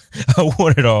all. I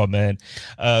want it all, man.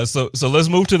 So let's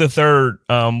move to the third,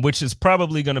 which is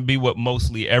probably going to be what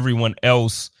mostly everyone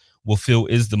else will feel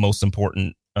is the most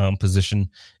important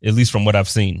position, at least from what I've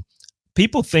seen.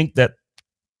 People think that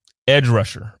edge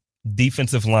rusher,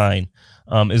 defensive line,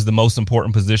 is the most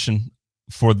important position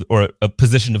or a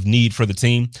position of need for the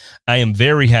team. I am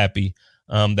very happy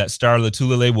that Star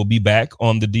Lotulelei will be back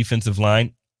on the defensive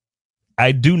line.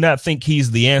 I do not think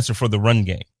he's the answer for the run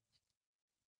game.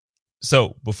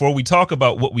 So before we talk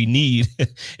about what we need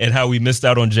and how we missed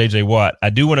out on J.J. Watt, I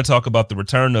do want to talk about the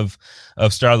return of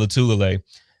Star Lotulelei.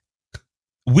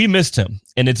 We missed him,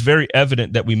 and it's very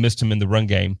evident that we missed him in the run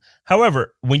game.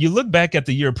 However, when you look back at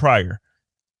the year prior,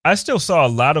 I still saw a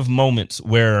lot of moments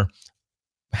where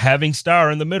having Star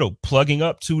in the middle, plugging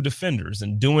up 2 defenders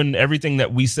and doing everything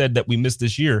that we said that we missed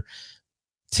this year,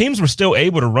 teams were still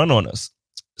able to run on us.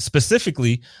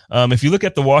 Specifically, if you look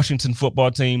at the Washington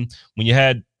football team, when you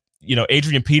had,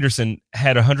 Adrian Peterson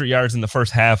had 100 yards in the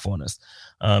first half on us.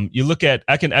 You look at,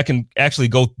 I can actually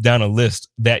go down a list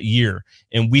that year,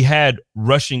 and we had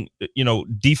rushing,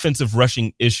 defensive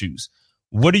rushing issues.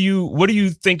 What do you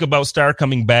think about Star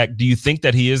coming back? Do you think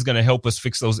that he is going to help us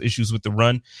fix those issues with the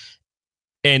run?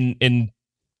 And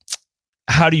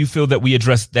how do you feel that we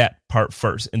address that part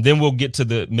first? And then we'll get to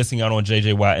the missing out on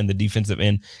J.J. Watt and the defensive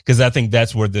end, because I think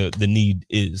that's where the need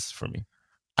is for me.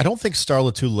 I don't think Star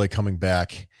Lotulelei coming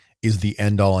back is the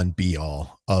end all and be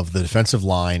all of the defensive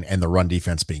line and the run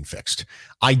defense being fixed.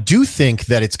 I do think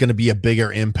that it's going to be a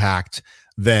bigger impact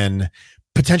than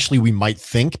potentially we might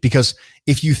think, because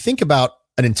if you think about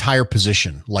an entire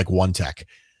position like one tech,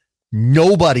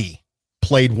 nobody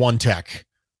played one tech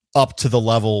up to the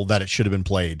level that it should have been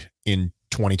played in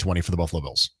 2020 for the Buffalo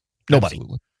Bills. Nobody.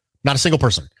 Absolutely. Not a single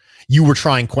person. You were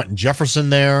trying Quentin Jefferson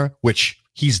there, which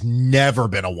he's never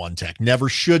been a one tech, never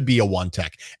should be a one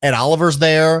tech. Ed Oliver's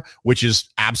there, which is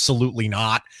absolutely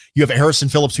not. You have Harrison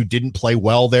Phillips, who didn't play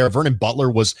well there. Vernon Butler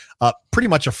was pretty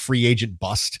much a free agent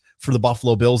bust for the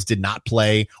Buffalo Bills, did not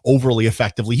play overly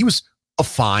effectively. He was a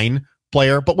fine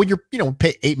player, but when you're,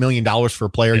 pay $8 million for a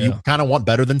player, you kind of want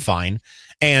better than fine.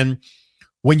 And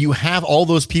when you have all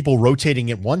those people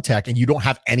rotating at one tech and you don't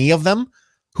have any of them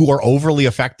who are overly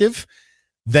effective,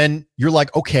 then you're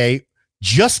like, okay,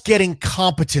 just getting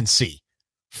competency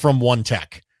from one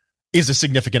tech is a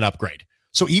significant upgrade.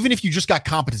 So even if you just got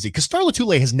competency, because Star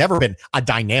Lotulelei has never been a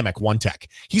dynamic one tech.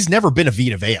 He's never been a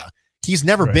Vita Vea. He's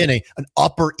never been an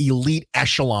upper elite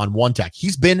echelon one tech.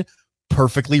 He's been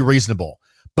perfectly reasonable.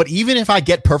 But even if I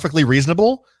get perfectly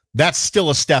reasonable, that's still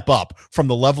a step up from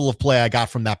the level of play I got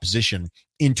from that position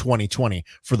in 2020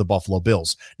 for the Buffalo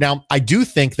Bills. Now, I do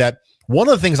think that one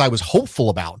of the things I was hopeful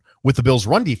about with the Bills'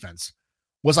 run defense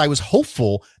was I was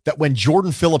hopeful that when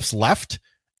Jordan Phillips left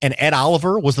and Ed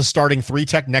Oliver was the starting 3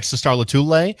 tech next to Star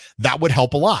Lotulelei, that would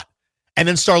help a lot. And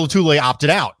then Star Lotulelei opted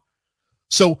out.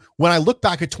 So when I look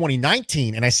back at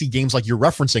 2019 and I see games like you're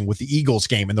referencing with the Eagles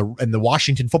game and the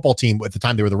Washington football team at the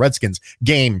time they were the Redskins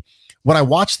game, when I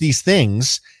watch these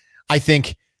things, I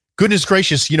think, goodness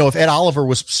gracious, if Ed Oliver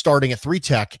was starting at 3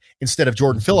 tech instead of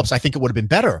Jordan Phillips, I think it would have been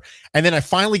better. And then I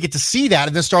finally get to see that,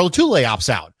 and then Star Lotulelei opts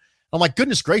out. I'm like,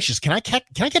 goodness gracious, can I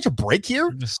catch a break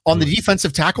here on the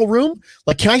defensive tackle room?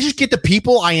 Like, can I just get the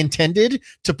people I intended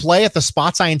to play at the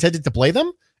spots I intended to play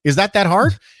them? Is that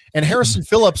hard? And Harrison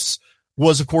Phillips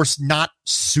was, of course, not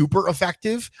super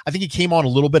effective. I think he came on a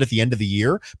little bit at the end of the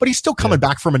year, but he's still coming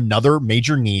back from another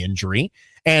major knee injury.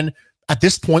 And at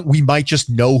this point, we might just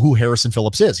know who Harrison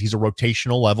Phillips is. He's a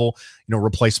rotational level,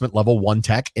 replacement level one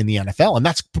tech in the NFL, and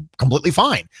that's completely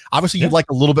fine. Obviously, you'd like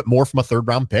a little bit more from a 3rd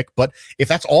round pick, but if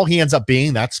that's all he ends up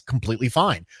being, that's completely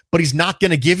fine. But he's not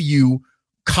going to give you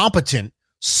competent,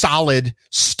 solid,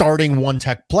 starting one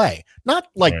tech play. Not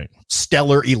like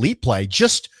stellar elite play,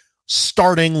 just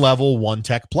starting level one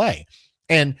tech play.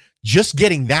 And just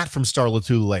getting that from Star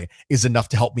Lotulelei is enough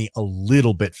to help me a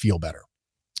little bit feel better.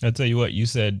 I'll tell you what, you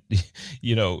said,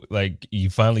 like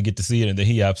you finally get to see it and then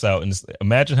he opts out. And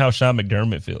imagine how Sean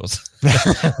McDermott feels.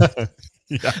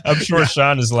 I'm sure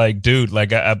Sean is like, dude,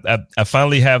 like I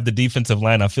finally have the defensive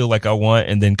line I feel like I want.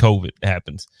 And then COVID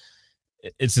happens.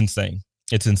 It's insane.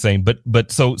 It's insane.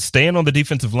 But so staying on the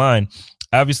defensive line,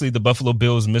 obviously the Buffalo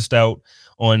Bills missed out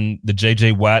on the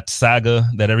JJ Watt saga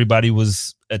that everybody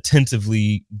was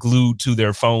attentively glued to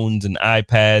their phones and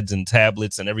iPads and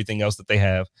tablets and everything else that they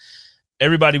have.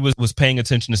 Everybody was paying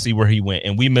attention to see where he went,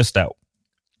 and we missed out,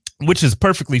 which is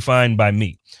perfectly fine by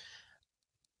me.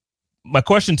 My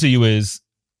question to you is,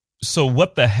 so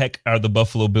what the heck are the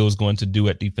Buffalo Bills going to do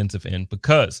at defensive end?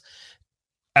 Because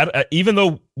even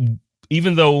though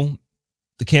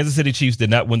the Kansas City Chiefs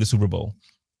did not win the Super Bowl,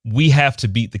 we have to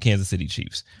beat the Kansas City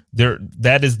Chiefs.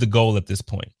 That is the goal at this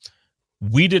point.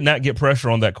 We did not get pressure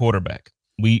on that quarterback.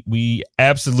 We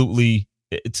absolutely,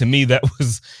 to me,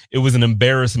 it was an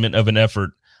embarrassment of an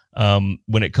effort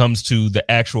when it comes to the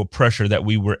actual pressure that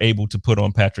we were able to put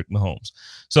on Patrick Mahomes.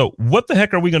 So what the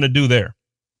heck are we going to do there?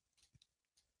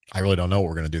 I really don't know what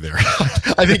we're going to do there.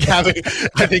 I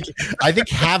think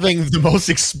having the most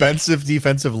expensive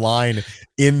defensive line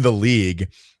in the league,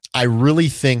 I really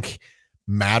think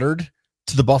mattered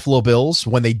to the Buffalo Bills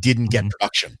when they didn't get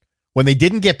production. When they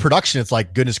didn't get production, it's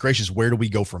like, goodness gracious, where do we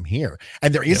go from here?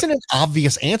 And there isn't an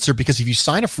obvious answer, because if you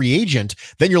sign a free agent,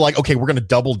 then you're like, okay, we're going to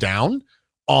double down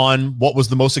on what was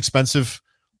the most expensive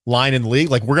line in the league.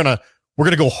 Like we're going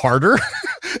to go harder.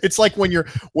 It's like when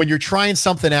you're trying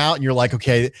something out and you're like,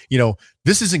 okay,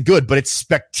 this isn't good, but it's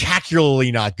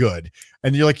spectacularly not good.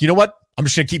 And you're like, you know what? I'm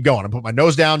just going to keep going. I'm put my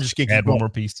nose down. Just keep add one more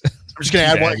piece. I'm just going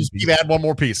to add one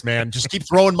more piece, man. Just keep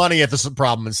throwing money at this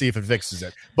problem and see if it fixes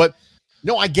it. But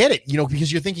no, I get it,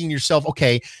 because you're thinking to yourself,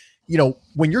 okay,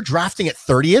 when you're drafting at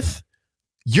 30th,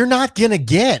 you're not going to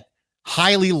get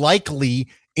highly likely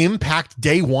impact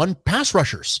day one pass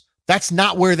rushers. That's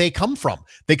not where they come from.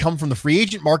 They come from the free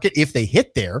agent market if they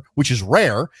hit there, which is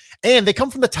rare, and they come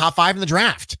from the top 5 in the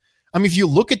draft. I mean, if you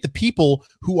look at the people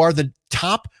who are the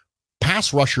top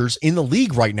pass rushers in the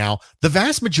league right now, the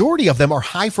vast majority of them are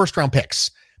high first-round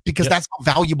picks. because that's how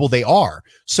valuable they are.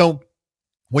 So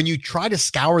when you try to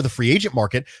scour the free agent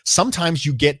market, sometimes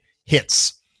you get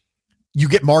hits. You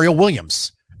get Mario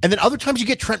Williams. And then other times you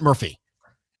get Trent Murphy.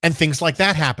 And things like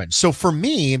that happen. So for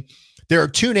me, there are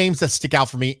two names that stick out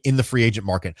for me in the free agent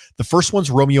market. The first one's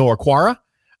Romeo Okwara,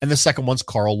 and the second one's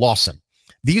Carl Lawson.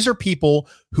 These are people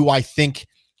who I think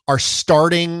are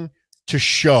starting to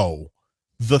show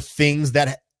the things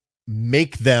that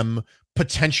make them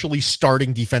potentially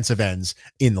starting defensive ends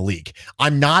in the league.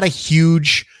 I'm not a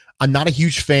huge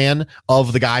fan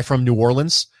of the guy from New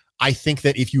Orleans. I think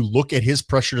that if you look at his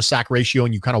pressure to sack ratio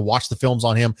and you kind of watch the films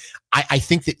on him, I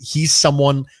think that he's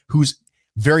someone who's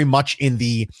very much in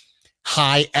the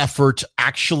high effort,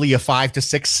 actually a 5 to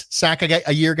 6 sack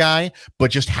a year guy, but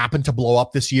just happened to blow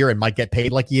up this year and might get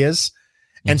paid like he is.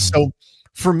 And so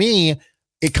for me,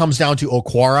 it comes down to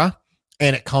Okwara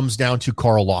and it comes down to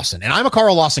Carl Lawson. And I'm a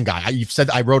Carl Lawson guy. You've said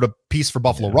I wrote a piece for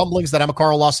Buffalo Rumblings that I'm a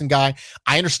Carl Lawson guy.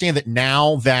 I understand that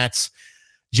now that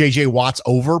JJ Watt's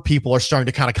over, people are starting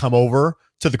to kind of come over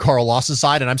to the Carl Lawson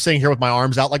side. And I'm sitting here with my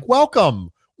arms out like, welcome.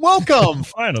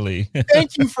 Finally.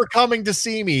 Thank you for coming to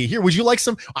see me. Here, would you like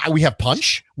some? We have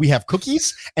punch, we have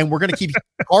cookies, and we're going to keep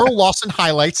Carl Lawson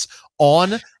highlights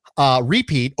on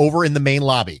repeat over in the main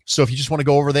lobby. So if you just want to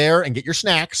go over there and get your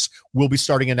snacks, we'll be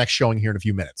starting a next showing here in a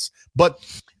few minutes. But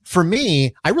for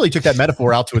me, I really took that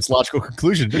metaphor out to its logical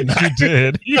conclusion, didn't I? You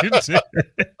did.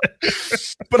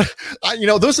 But,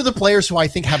 those are the players who I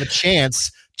think have a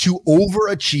chance to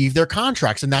overachieve their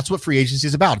contracts. And that's what free agency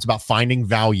is about. It's about finding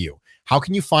value. How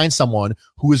can you find someone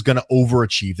who is going to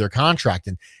overachieve their contract?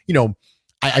 And,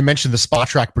 I mentioned the spot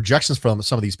track projections from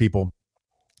some of these people.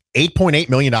 $8.8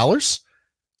 million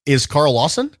is Carl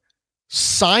Lawson.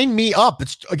 Sign me up.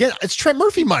 It's Trent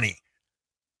Murphy money.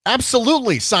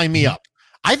 Absolutely. Sign me up.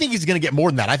 I think he's going to get more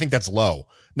than that. I think that's low.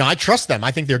 Now, I trust them. I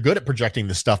think they're good at projecting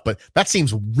this stuff, but that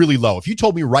seems really low. If you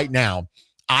told me right now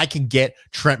I can get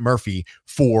Trent Murphy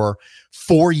for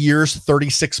 4 years,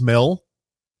 36 mil,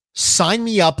 sign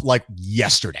me up like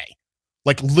yesterday,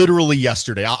 like literally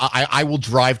yesterday. I will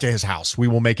drive to his house. We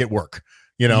will make it work.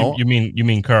 You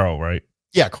mean Carl, right?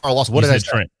 Yeah, Carl Lawson. What did I say?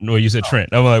 Trent. No, you said Trent.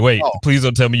 I'm like, wait, please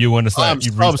don't tell me you want to sign. I'm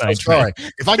so sorry.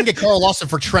 If I can get Carl Lawson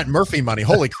for Trent Murphy money,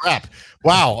 holy crap.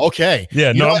 Wow. Okay.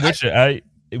 Yeah, I'm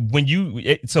with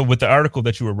you. So with the article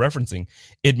that you were referencing,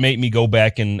 it made me go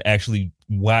back and actually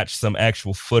watch some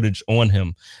actual footage on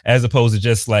him, as opposed to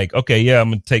just like, okay, yeah,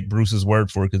 I'm gonna take Bruce's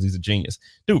word for it because he's a genius.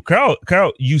 Dude, Carl,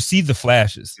 you see the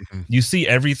flashes. You see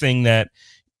everything that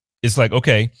it's like,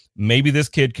 okay, maybe this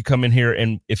kid could come in here,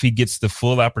 and if he gets the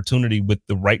full opportunity with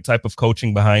the right type of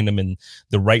coaching behind him and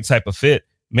the right type of fit,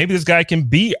 maybe this guy can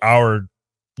be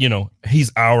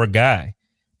he's our guy.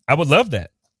 I would love that.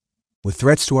 With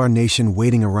threats to our nation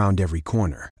waiting around every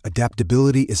corner,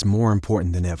 adaptability is more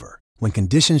important than ever. When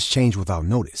conditions change without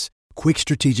notice, quick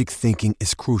strategic thinking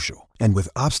is crucial. And with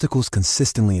obstacles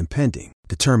consistently impending,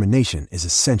 determination is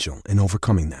essential in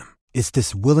overcoming them. It's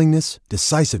this willingness,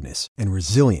 decisiveness, and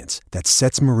resilience that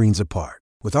sets Marines apart.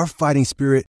 With our fighting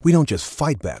spirit, we don't just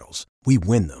fight battles, we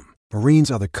win them.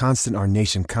 Marines are the constant our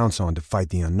nation counts on to fight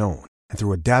the unknown. And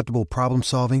through adaptable problem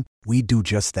solving, we do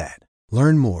just that.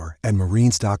 Learn more at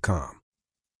Marines.com.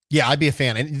 Yeah, I'd be a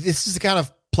fan. And this is the kind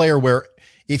of player where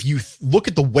if you look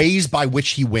at the ways by which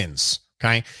he wins,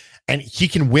 okay, and he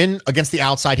can win against the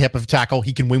outside hip of tackle.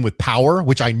 He can win with power,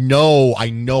 which I know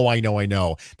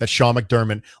that Sean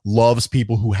McDermott loves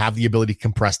people who have the ability to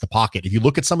compress the pocket. If you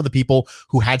look at some of the people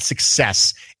who had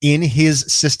success in his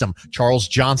system, Charles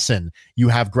Johnson, you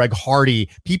have Greg Hardy,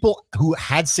 people who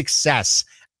had success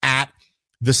at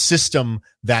the system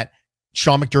that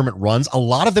Sean McDermott runs, a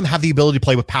lot of them have the ability to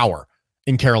play with power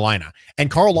in Carolina.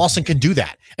 And Carl Lawson can do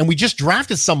that. And we just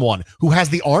drafted someone who has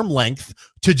the arm length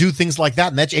to do things like that,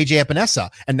 and that's AJ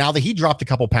Epinesa. And now that he dropped a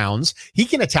couple pounds, he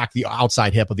can attack the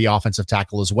outside hip of the offensive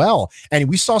tackle as well. And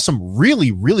we saw some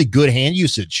really, really good hand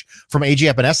usage from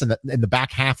AJ Epinesa in the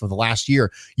back half of the last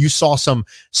year. You saw some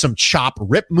chop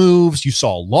rip moves. You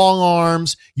saw long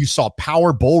arms. You saw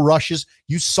power bull rushes.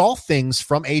 You saw things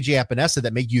from AJ Epinesa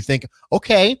that make you think,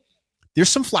 okay, there's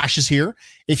some flashes here.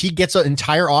 If he gets an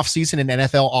entire offseason in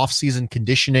NFL offseason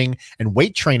conditioning and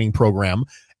weight training program,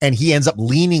 and he ends up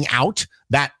leaning out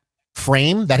that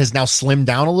frame that has now slimmed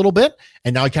down a little bit,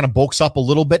 and now he kind of bulks up a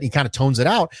little bit, and he kind of tones it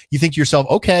out, you think to yourself,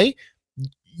 okay,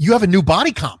 you have a new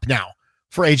body comp now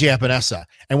for AJ Epinesa.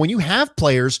 And when you have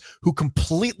players who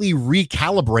completely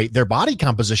recalibrate their body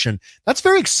composition, that's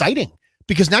very exciting,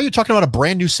 because now you're talking about a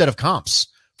brand new set of comps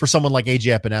for someone like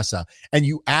AJ Epinesa. And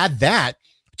you add that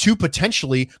to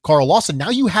potentially Carl Lawson. Now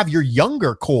you have your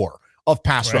younger core of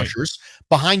pass rushers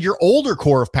behind your older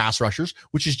core of pass rushers,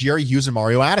 which is Jerry Hughes and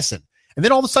Mario Addison. And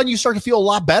then all of a sudden you start to feel a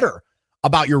lot better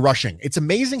about your rushing. It's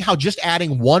amazing how just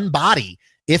adding one body,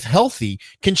 if healthy,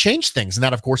 can change things. And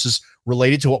that, of course, is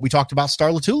related to what we talked about Star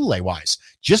Lotulelei-wise.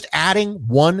 Just adding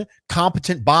one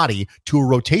competent body to a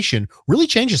rotation really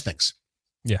changes things.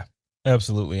 Yeah,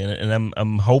 absolutely. And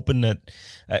I'm hoping that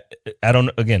I don't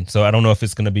know if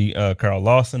it's going to be Carl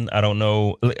Lawson. I don't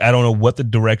know what the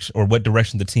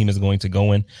direction the team is going to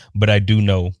go in, but I do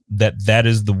know that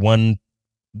is the one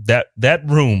that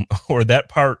room or that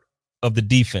part of the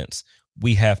defense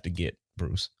we have to get,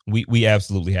 Bruce. We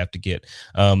absolutely have to get.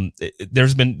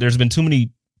 There's been too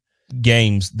many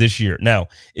games this year. Now,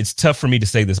 it's tough for me to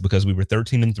say this because we were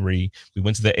 13-3. We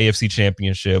went to the AFC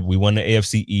Championship. We won the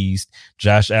AFC East.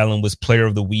 Josh Allen was Player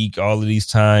of the Week all of these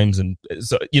times, and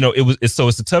so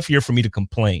it's a tough year for me to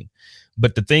complain.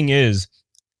 But the thing is,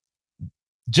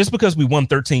 just because we won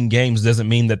 13 games doesn't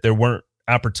mean that there weren't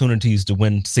opportunities to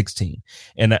win 16.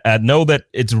 And I know that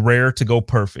it's rare to go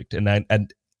perfect, and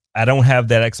I don't have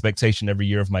that expectation every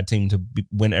year of my team to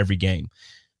win every game.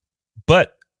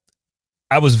 But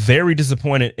I was very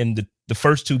disappointed in the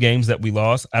first two games that we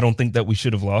lost. I don't think that we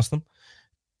should have lost them.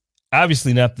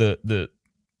 Obviously not the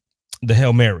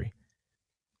Hail Mary.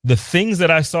 The things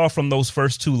that I saw from those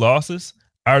first two losses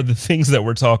are the things that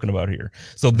we're talking about here.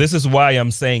 So this is why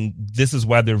I'm saying this is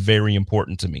why they're very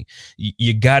important to me.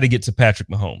 You got to get to Patrick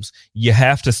Mahomes. You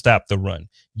have to stop the run.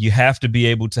 You have to be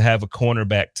able to have a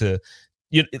cornerback to,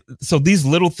 so these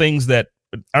little things that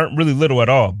aren't really little at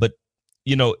all, but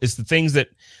it's the things that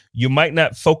you might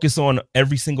not focus on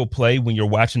every single play when you're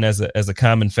watching as a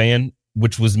common fan,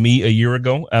 which was me a year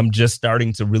ago. I'm just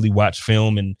starting to really watch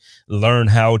film and learn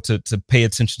how to pay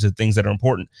attention to things that are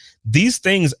important. These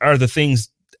things are the things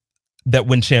that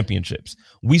win championships.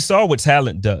 We saw what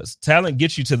talent does. Talent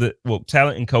gets you to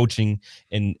talent and coaching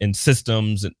and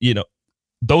systems, and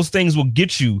those things will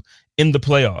get you in the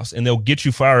playoffs, and they'll get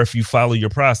you far if you follow your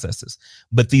processes.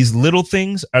 But these little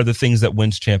things are the things that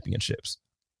wins championships.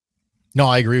 No,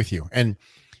 I agree with you. And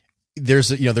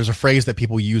there's a phrase that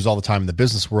people use all the time in the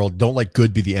business world: don't let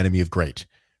good be the enemy of great.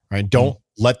 Right? Don't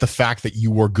let the fact that you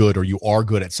were good or you are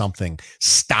good at something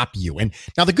stop you. And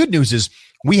now the good news is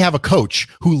we have a coach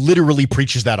who literally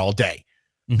preaches that all day.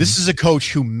 Mm-hmm. This is a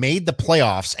coach who made the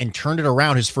playoffs and turned it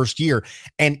around his first year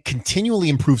and continually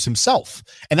improves himself.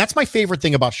 And that's my favorite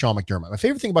thing about Sean McDermott. My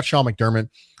favorite thing about Sean McDermott,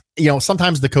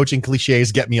 sometimes the coaching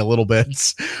cliches get me a little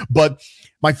bit, but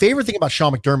my favorite thing about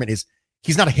Sean McDermott is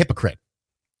he's not a hypocrite.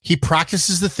 He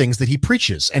practices the things that he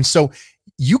preaches. And so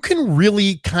you can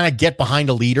really kind of get behind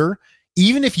a leader,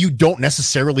 even if you don't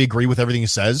necessarily agree with everything he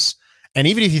says. And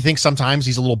even if you think sometimes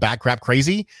he's a little bat crap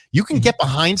crazy, you can get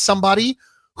behind somebody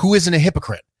who isn't a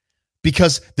hypocrite,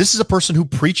 because this is a person who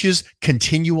preaches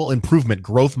continual improvement,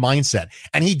 growth mindset,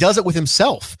 and he does it with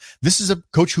himself. This is a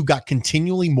coach who got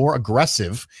continually more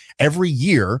aggressive every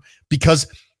year because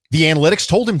the analytics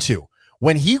told him to.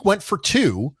 When he went for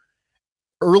 2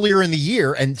 earlier in the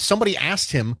year, and somebody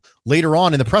asked him later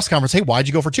on in the press conference, hey, why'd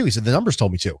you go for 2? He said, the numbers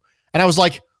told me to. And I was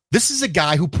like, this is a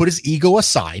guy who put his ego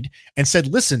aside and said,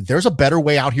 listen, there's a better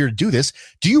way out here to do this.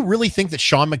 Do you really think that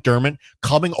Sean McDermott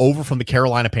coming over from the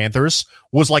Carolina Panthers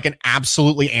was like an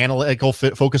absolutely analytical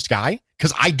focused guy?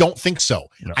 Because I don't think so.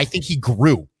 No. I think he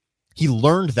grew. He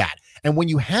learned that. And when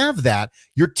you have that,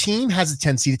 your team has a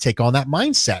tendency to take on that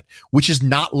mindset, which is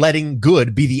not letting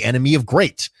good be the enemy of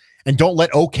great. And don't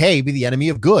let okay be the enemy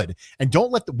of good. And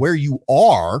don't let where you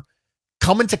are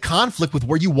come into conflict with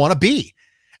where you want to be.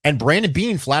 And Brandon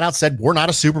Beane flat out said, we're not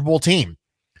a Super Bowl team.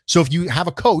 So if you have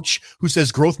a coach who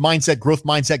says growth mindset, growth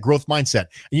mindset, growth mindset,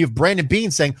 and you have Brandon Beane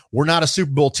saying we're not a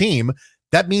Super Bowl team,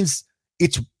 that means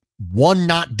it's 1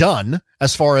 not done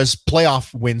as far as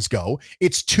playoff wins go.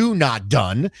 It's 2 not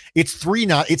done. It's 3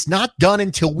 not. It's not done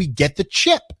until we get the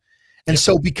chip. And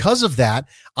so because of that,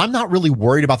 I'm not really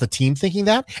worried about the team thinking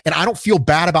that. And I don't feel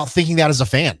bad about thinking that as a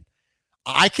fan.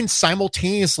 I can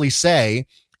simultaneously say,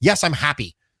 yes, I'm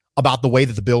happy about the way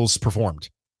that the Bills performed.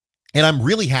 And I'm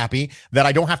really happy that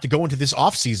I don't have to go into this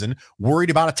offseason worried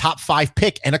about a top 5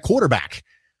 pick and a quarterback.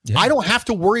 Yeah. I don't have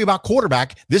to worry about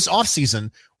quarterback this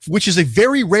offseason, which is a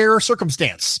very rare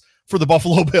circumstance for the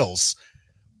Buffalo Bills.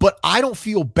 But I don't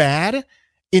feel bad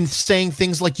in saying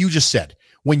things like you just said.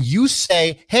 When you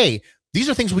say, hey, these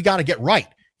are things we got to get right.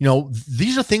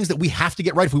 These are things that we have to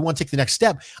get right if we want to take the next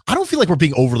step. I don't feel like we're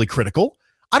being overly critical.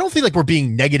 I don't feel like we're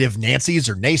being negative Nancy's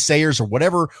or naysayers or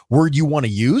whatever word you want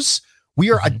to use.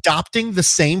 We are adopting the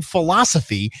same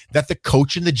philosophy that the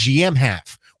coach and the GM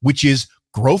have, which is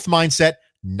growth mindset,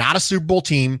 not a Super Bowl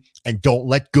team, and don't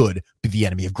let good be the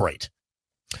enemy of great.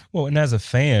 Well, and as a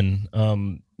fan,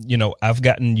 I've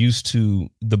gotten used to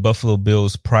the Buffalo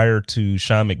Bills prior to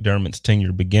Sean McDermott's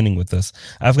tenure beginning with us.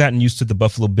 I've gotten used to the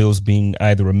Buffalo Bills being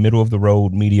either a middle of the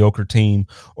road, mediocre team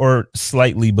or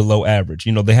slightly below average.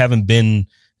 They haven't been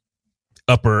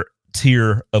upper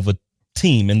tier of a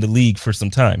team in the league for some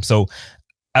time. So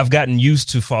I've gotten used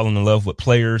to falling in love with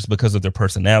players because of their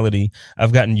personality.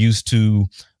 I've gotten used to,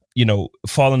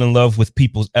 falling in love with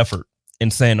people's effort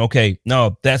and saying, okay,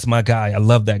 no, that's my guy. I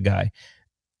love that guy.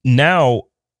 Now,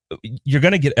 you're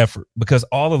going to get effort because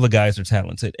all of the guys are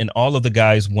talented and all of the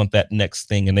guys want that next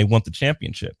thing and they want the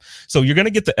championship. So you're going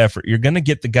to get the effort. You're going to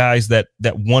get the guys that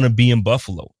want to be in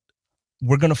Buffalo.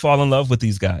 We're going to fall in love with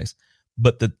these guys.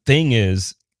 But the thing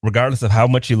is, regardless of how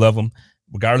much you love them,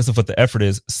 regardless of what the effort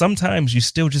is, sometimes you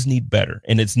still just need better.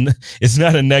 And it's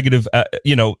not a negative.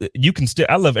 You can still,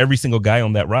 I love every single guy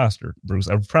on that roster, Bruce.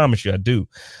 I promise you I do.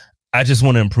 I just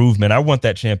want to improve, man. I want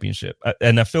that championship.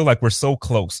 And I feel like we're so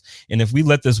close. And if we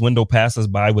let this window pass us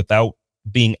by without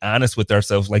being honest with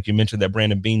ourselves, like you mentioned that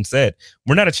Brandon Beane said,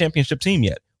 we're not a championship team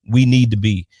yet. We need to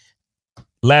be.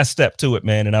 Last step to it,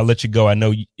 man. And I'll let you go. I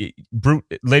know,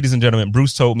 ladies and gentlemen,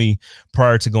 Bruce told me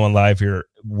prior to going live here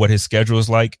what his schedule is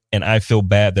like. And I feel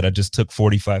bad that I just took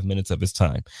 45 minutes of his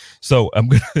time. So I'm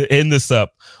going to end this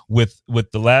up with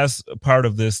the last part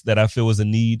of this that I feel is a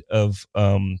need of,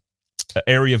 an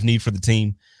area of need for the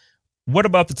team. What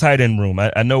about the tight end room?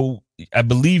 I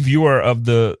believe you're on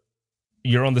the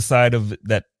side of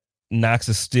that. Knox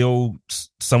is still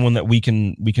someone that we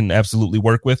can absolutely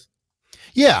work with.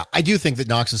 Yeah, I do think that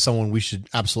Knox is someone we should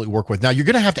absolutely work with. Now, you're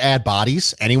going to have to add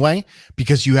bodies anyway,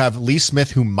 because you have Lee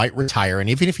Smith who might retire. And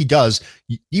even if he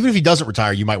doesn't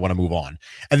retire, you might want to move on.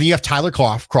 And then you have Tyler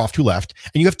Croft who left,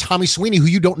 and you have Tommy Sweeney, who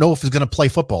you don't know if is going to play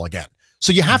football again.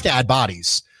 So you have to add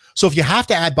bodies. So if you have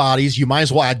to add bodies, you might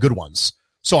as well add good ones.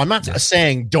 So I'm not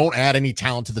saying don't add any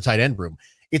talent to the tight end room.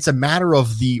 It's a matter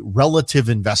of the relative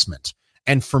investment.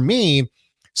 And for me,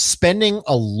 spending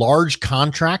a large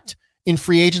contract in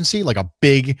free agency, like a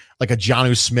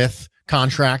Jonnu Smith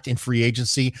contract in free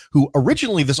agency, who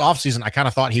originally this offseason, I kind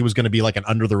of thought he was going to be like an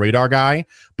under the radar guy.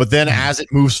 But then as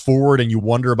it moves forward and you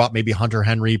wonder about maybe Hunter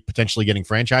Henry potentially getting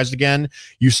franchised again,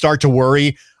 you start to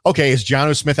worry, okay, is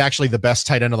Jonnu Smith actually the best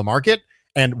tight end of the market?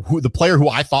 And the player who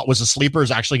I thought was a sleeper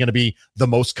is actually going to be the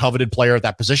most coveted player at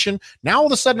that position. Now, all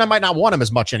of a sudden, I might not want him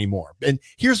as much anymore. And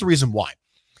here's the reason why.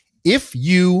 If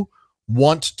you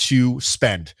want to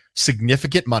spend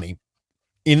significant money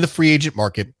in the free agent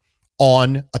market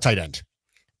on a tight end,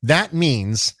 that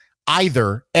means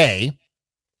either A,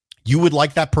 you would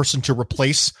like that person to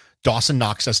replace Dawson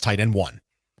Knox as tight end 1,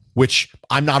 which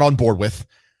I'm not on board with.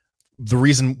 The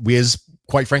reason is,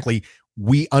 quite frankly,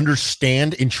 we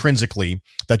understand intrinsically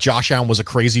that Josh Allen was a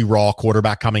crazy raw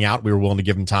quarterback coming out. We were willing to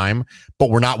give him time, but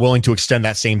we're not willing to extend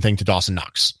that same thing to Dawson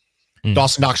Knox.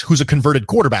 Dawson Knox, who's a converted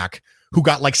quarterback who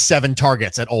got like 7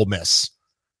 targets at Ole Miss.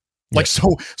 Like,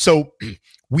 so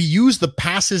we use the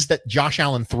passes that Josh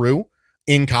Allen threw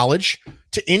in college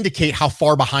to indicate how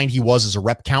far behind he was as a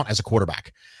rep count as a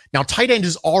quarterback. Now, tight end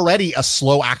is already a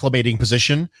slow acclimating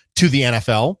position to the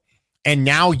NFL. And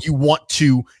now you want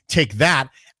to take that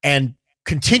and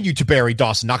continue to bury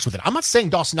Dawson Knox with it. I'm not saying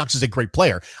Dawson Knox is a great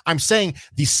player. I'm saying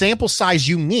the sample size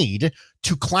you need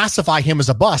to classify him as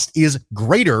a bust is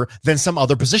greater than some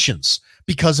other positions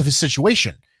because of his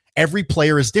situation. Every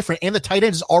player is different, and the tight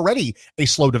end is already a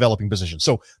slow developing position.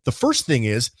 So the first thing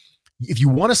is, if you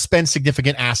want to spend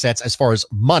significant assets as far as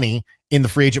money in the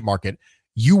free agent market,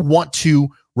 you want to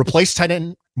replace tight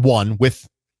end 1 with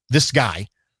this guy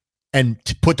and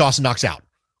to put Dawson Knox out,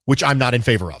 which I'm not in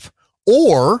favor of.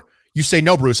 Or you say,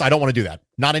 no, Bruce, I don't want to do that.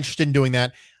 Not interested in doing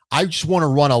that. I just want to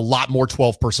run a lot more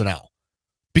 12 personnel,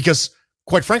 because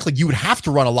quite frankly, you would have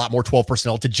to run a lot more 12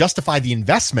 personnel to justify the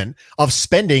investment of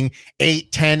spending $8,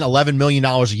 $10, $11 million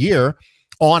a year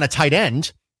on a tight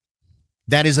end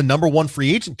that is a number 1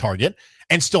 free agent target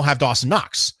and still have Dawson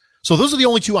Knox. So those are the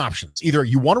only 2 options. Either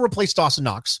you want to replace Dawson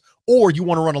Knox or you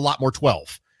want to run a lot more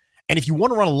 12. And if you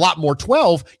want to run a lot more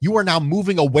 12, you are now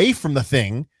moving away from the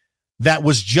thing that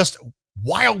was just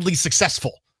wildly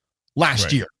successful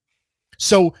last year.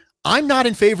 So I'm not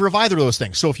in favor of either of those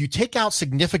things. So if you take out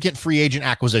significant free agent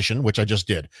acquisition, which I just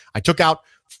did, I took out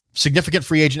significant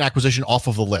free agent acquisition off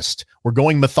of the list. We're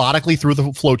going methodically through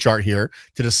the flow chart here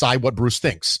to decide what Bruce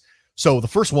thinks. So the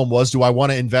first one was, do I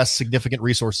want to invest significant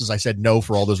resources? I said no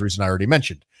for all those reasons I already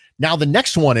mentioned. Now the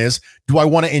next one is, do I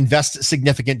want to invest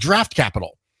significant draft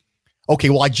capital?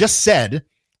 Okay, well, I just said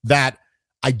that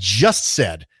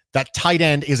tight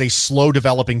end is a slow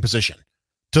developing position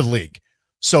to the league.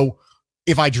 So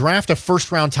if I draft a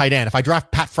first round tight end, if I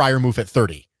draft Pat Freiermuth at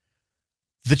 30,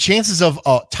 the chances of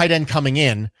a tight end coming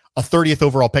in, a 30th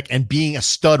overall pick, and being a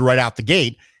stud right out the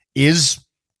gate is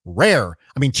rare.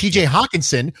 I mean, TJ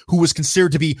Hawkinson, who was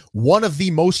considered to be one of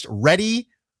the most ready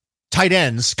tight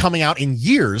ends coming out in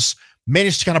years,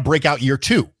 managed to kind of break out year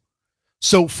 2.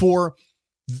 So for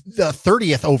the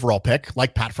 30th overall pick,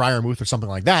 like Pat Freiermuth or something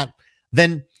like that,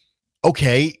 then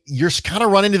okay, you're kind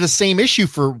of running into the same issue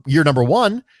for year number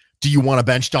 1. Do you want to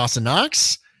bench Dawson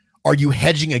Knox? Are you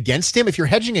hedging against him? If you're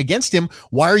hedging against him,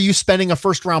 why are you spending a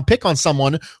first round pick on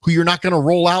someone who you're not going to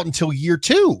roll out until year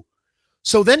 2?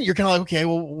 So then you're kind of like, okay,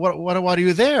 well, what do I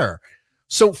do there?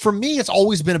 So for me, it's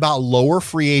always been about lower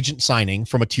free agent signing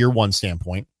from a tier 1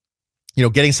 standpoint. You know,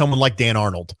 getting someone like Dan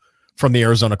Arnold from the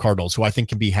Arizona Cardinals, who I think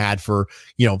can be had for,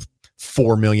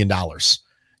 $4 million.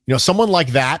 Someone like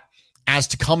that as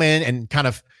to come in and kind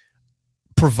of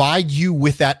provide you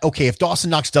with that. Okay, if Dawson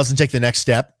Knox doesn't take the next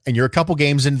step and you're a couple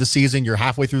games into the season, you're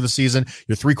halfway through the season,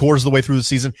 you're 3/4 of the way through the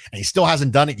season, and he still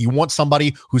hasn't done it, you want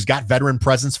somebody who's got veteran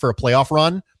presence for a playoff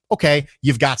run. Okay,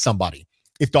 you've got somebody.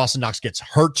 If Dawson Knox gets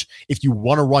hurt, if you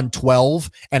want to run 12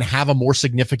 and have a more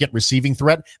significant receiving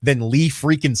threat than Lee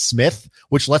freaking Smith,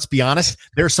 which, let's be honest,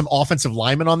 there's some offensive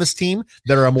linemen on this team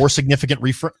that are a more significant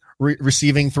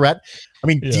receiving threat. I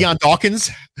mean, yeah. Deion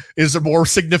Dawkins is a more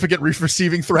significant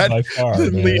receiving threat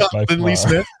than Lee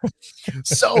Smith.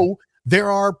 So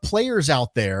there are players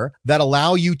out there that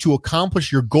allow you to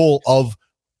accomplish your goal of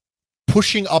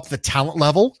pushing up the talent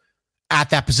level at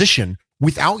that position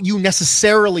without you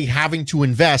necessarily having to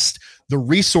invest the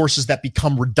resources that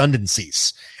become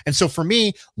redundancies. And so for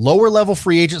me, lower level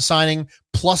free agent signing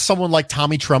plus someone like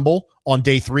Tommy Tremble on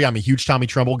day 3. I'm a huge Tommy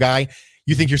Tremble guy.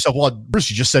 You think to yourself, well,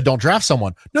 Bruce, you just said don't draft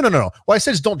someone. No. What I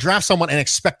said is don't draft someone and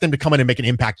expect them to come in and make an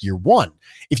impact year 1.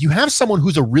 If you have someone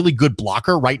who's a really good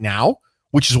blocker right now,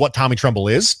 which is what Tommy Tremble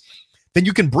is, then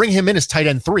you can bring him in as tight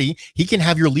end 3. He can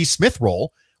have your Lee Smith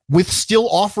role with still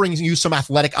offering you some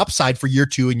athletic upside for year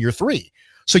 2 and year 3.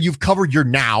 So you've covered your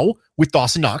now with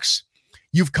Dawson Knox.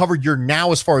 You've covered your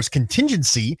now as far as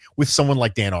contingency with someone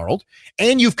like Dan Arnold,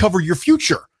 and you've covered your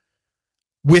future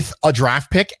with a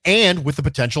draft pick and with the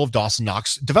potential of Dawson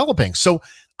Knox developing. So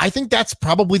I think that's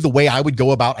probably the way I would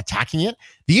go about attacking it.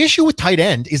 The issue with tight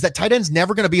end is that tight end's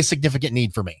never going to be a significant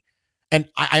need for me. And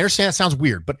I understand that sounds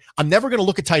weird, but I'm never going to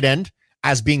look at tight end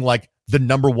as being like the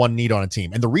number 1 need on a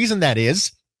team. And the reason that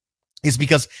is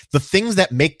because the things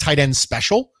that make tight ends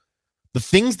special, the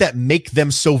things that make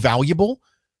them so valuable,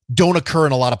 don't occur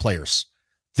in a lot of players.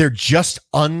 They're just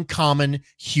uncommon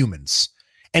humans.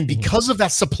 And because of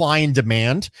that supply and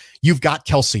demand, you've got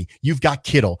Kelsey, you've got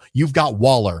Kittle, you've got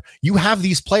Waller. You have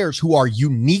these players who are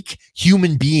unique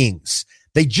human beings.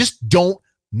 They just don't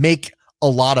make a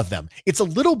lot of them. It's a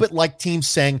little bit like teams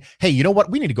saying, hey, you know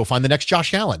what? We need to go find the next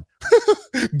Josh Allen.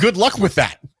 Good luck with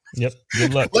that. Yep.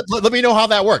 Good luck. Let me know how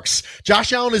that works.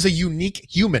 Josh Allen is a unique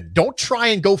human. Don't try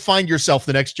and go find yourself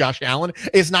the next Josh Allen.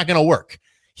 It's not going to work.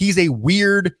 He's a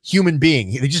weird human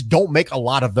being. They just don't make a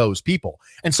lot of those people.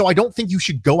 And so I don't think you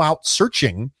should go out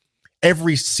searching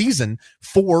every season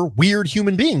for weird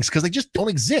human beings because they just don't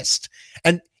exist.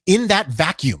 And in that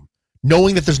vacuum,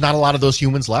 knowing that there's not a lot of those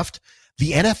humans left,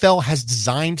 the NFL has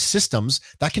designed systems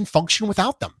that can function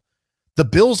without them. The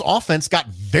Bills offense got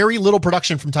very little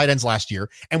production from tight ends last year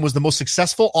and was the most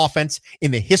successful offense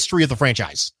in the history of the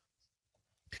franchise.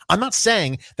 I'm not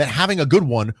saying that having a good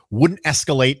one wouldn't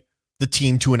escalate the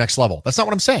team to a next level. That's not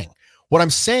what I'm saying. What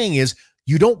I'm saying is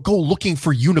you don't go looking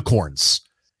for unicorns.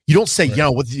 You don't say, right,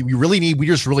 what we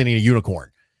just really need a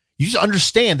unicorn. You just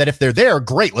understand that if they're there,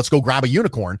 great, let's go grab a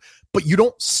unicorn. But you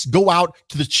don't go out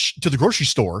to the grocery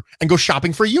store and go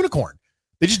shopping for a unicorn.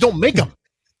 They just don't make them.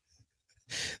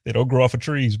 They don't grow off of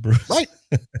trees, Bruce. Right.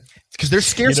 Because there's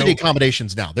scarcity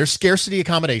accommodations now. There's scarcity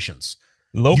accommodations.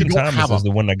 Logan Thomas is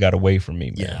the one that got away from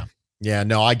me, man. Yeah,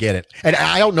 no, I get it. And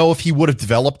I don't know if he would have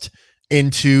developed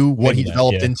into what he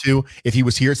developed into if he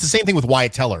was here. It's the same thing with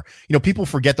Wyatt Teller. People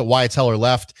forget that Wyatt Teller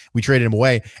left. We traded him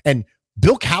away. And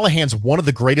Bill Callahan's one of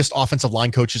the greatest offensive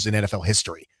line coaches in NFL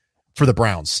history for the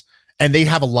Browns. And they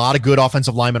have a lot of good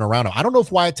offensive linemen around him. I don't know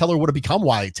if Wyatt Teller would have become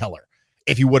Wyatt Teller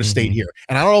if he would have stayed here.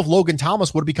 And I don't know if Logan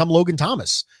Thomas would have become Logan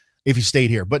Thomas if he stayed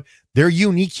here. But they're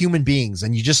unique human beings.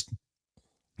 And you just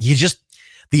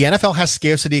the NFL has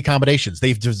scarcity accommodations.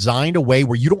 They've designed a way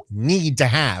where you don't need to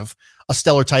have a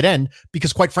stellar tight end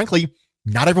because, quite frankly,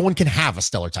 not everyone can have a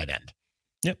stellar tight end.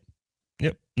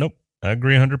 Yep. Nope. I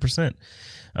agree 100%.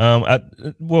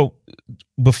 Well,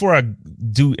 before I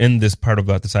do end this part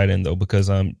about the tight end, though, because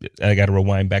I got to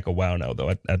rewind back a while now,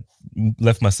 though. I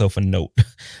left myself a note.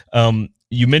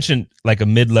 You mentioned like a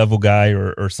mid-level guy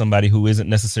or somebody who isn't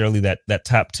necessarily that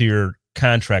top tier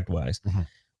contract wise. Mm-hmm.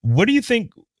 What do you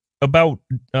think about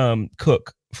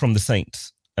Cook from the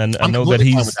Saints? And I know that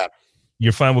fine with that.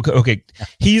 You're fine with Cook. Okay,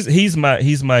 he's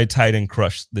my tight end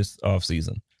crush this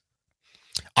offseason.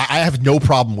 I have no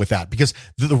problem with that because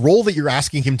the role that you're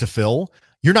asking him to fill,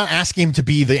 you're not asking him to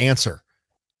be the answer.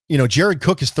 Jared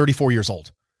Cook is 34 years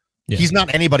old. Yeah. He's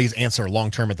not anybody's answer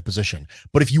long-term at the position.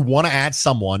 But if you want to add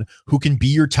someone who can be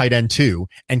your tight end too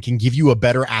and can give you a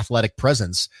better athletic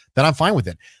presence, then I'm fine with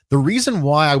it. The reason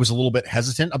why I was a little bit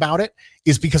hesitant about it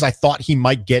is because I thought he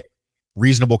might get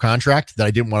reasonable contract that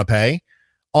I didn't want to pay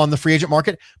on the free agent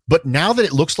market. But now that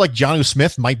it looks like Jonnu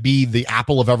Smith might be the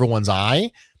apple of everyone's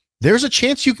eye, there's a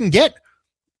chance you can get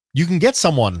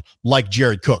someone like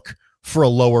Jared Cook for a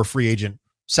lower free agent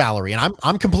salary. And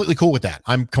I'm completely cool with that.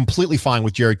 I'm completely fine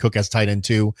with Jared Cook as tight end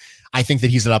too. I think that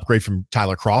he's an upgrade from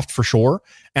Tyler Kroft for sure.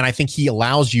 And I think he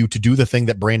allows you to do the thing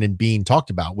that Brandon Beane talked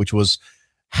about, which was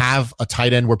have a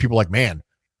tight end where people are like, man,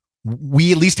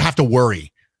 we at least have to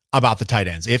worry about the tight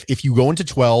ends. If you go into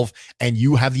 12 and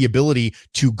you have the ability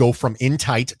to go from in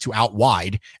tight to out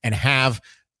wide and have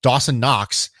Dawson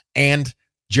Knox and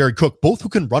Jared Cook, both who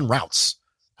can run routes,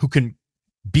 who can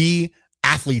be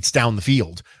athletes down the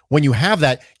field. When you have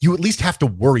that, you at least have to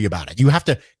worry about it. You have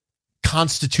to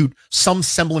constitute some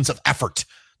semblance of effort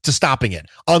to stopping it,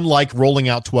 unlike rolling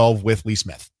out 12 with Lee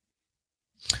Smith.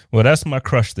 Well, that's my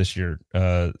crush this year.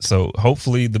 So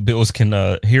hopefully the Bills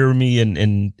can hear me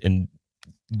and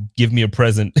give me a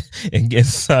present and get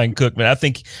signed Cook. Man, I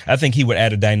think he would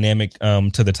add a dynamic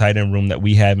to the tight end room that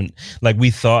we haven't, like we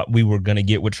thought we were going to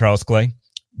get with Charles Clay,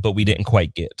 but we didn't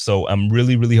quite get. So I'm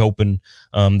really, really hoping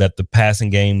that the passing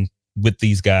game with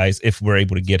these guys, if we're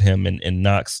able to get him and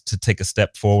Knox to take a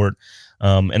step forward.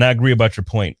 And I agree about your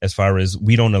point as far as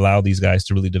we don't allow these guys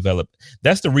to really develop.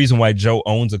 That's the reason why Joe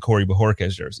owns a Corey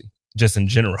Bojorquez jersey, just in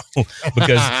general,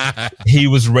 because he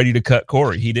was ready to cut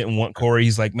Corey. He didn't want Corey.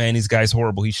 He's like, man, this guy's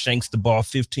horrible. He shanks the ball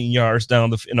 15 yards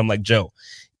down and I'm like, Joe,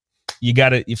 you got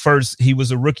to first. He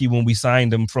was a rookie when we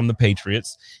signed him from the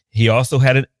Patriots. He also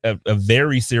had a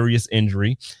very serious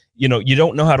injury. You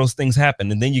don't know how those things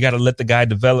happen. And then you got to let the guy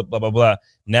develop, blah, blah, blah.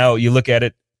 Now you look at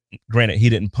it. Granted, he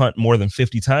didn't punt more than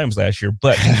 50 times last year,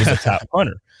 but he was a top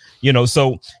punter.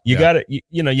 So you got to,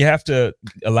 you have to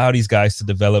allow these guys to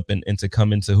develop and to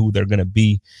come into who they're going to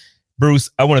be.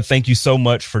 Bruce, I want to thank you so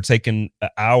much for taking an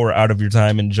hour out of your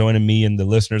time and joining me and the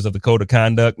listeners of the Code of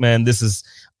Conduct, man. This is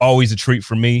always a treat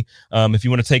for me. If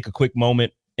you want to take a quick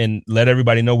moment and let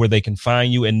everybody know where they can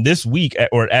find you. And this week,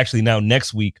 or actually now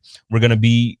next week, we're going to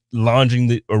be relaunching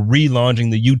the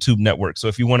YouTube network. So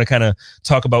if you want to kind of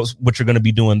talk about what you're going to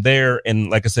be doing there,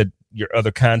 and like I said, your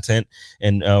other content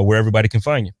and where everybody can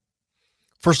find you.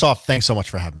 First off, thanks so much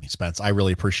for having me, Spence. I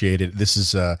really appreciate it. This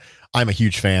is, I'm a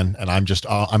huge fan, and I'm just,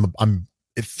 I'm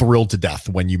thrilled to death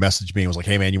when you messaged me and was like,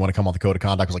 hey man, you want to come on the Code of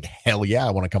Conduct? I was like, hell yeah,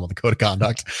 I want to come on the Code of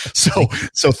Conduct. So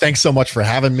thanks so much for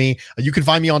having me. You can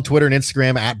find me on Twitter and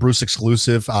Instagram at Bruce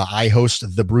Exclusive. I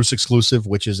host the Bruce Exclusive,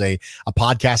 which is a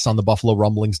podcast on the Buffalo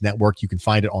Rumblings Network. You can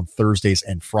find it on Thursdays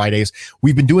and Fridays.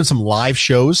 We've been doing some live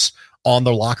shows on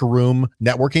the Locker Room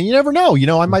Network, and you never know,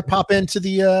 I might pop into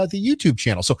the YouTube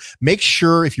channel. So make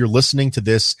sure if you're listening to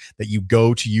this that you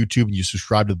go to YouTube and you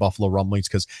subscribe to the Buffalo Rumblings,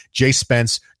 because Jay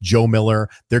Spence, Joe Miller,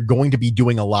 they're going to be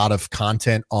doing a lot of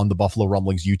content on the Buffalo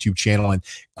Rumblings YouTube channel, and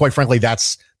quite frankly,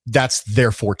 that's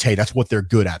their forte. That's what they're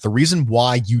good at. The reason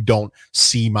why you don't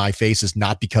see my face is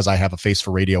not because I have a face for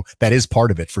radio. That is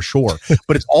part of it for sure.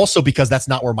 But it's also because that's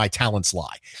not where my talents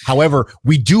lie. However,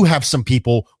 we do have some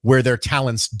people where their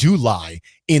talents do lie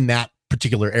in that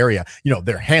particular area.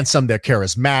 They're handsome, they're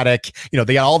charismatic,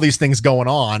 they got all these things going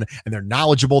on, and they're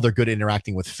knowledgeable, they're good at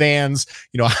interacting with fans.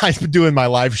 I've been doing my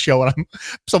live show, and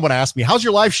someone asked me, how's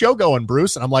your live show going,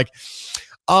 Bruce? And I'm like,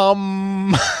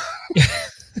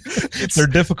 they're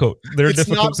difficult. It's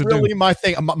not really my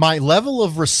thing. My level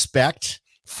of respect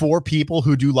for people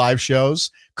who do live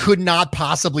shows could not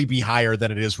possibly be higher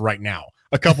than it is right now.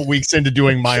 A couple weeks into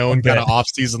doing my own kind of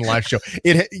off-season live show,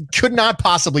 it could not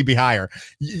possibly be higher.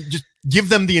 Just give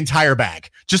them the entire bag,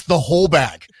 just the whole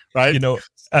bag, right?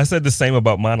 I said the same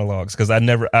about monologues because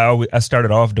I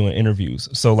started off doing interviews,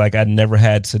 so like I never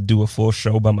had to do a full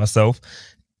show by myself.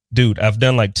 Dude, I've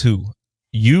done like 2.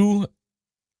 You,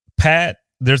 Pat.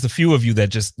 There's a few of you that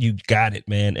just, you got it,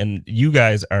 man. And you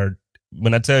guys are,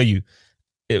 when I tell you,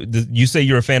 you say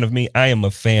you're a fan of me, I am a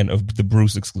fan of the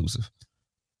Bruce Exclusive.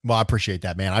 Well, I appreciate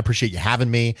that, man. I appreciate you having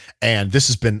me. And this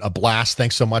has been a blast.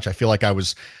 Thanks so much. I feel like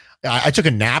I took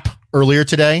a nap earlier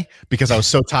today because I was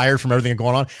so tired from everything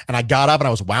going on. And I got up and I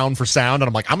was wound for sound. And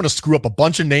I'm like, I'm going to screw up a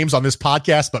bunch of names on this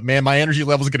podcast, but man, my energy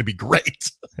level is going to be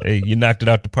great. Hey, you knocked it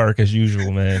out the park as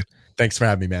usual, man. Thanks for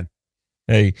having me, man.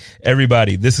 Hey,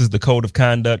 everybody, this is the code of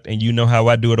conduct, and you know how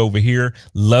I do it over here.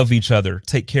 Love each other,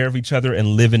 take care of each other, and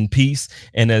live in peace.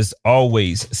 And as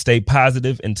always, stay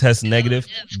positive and test negative.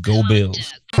 Go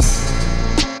Bills.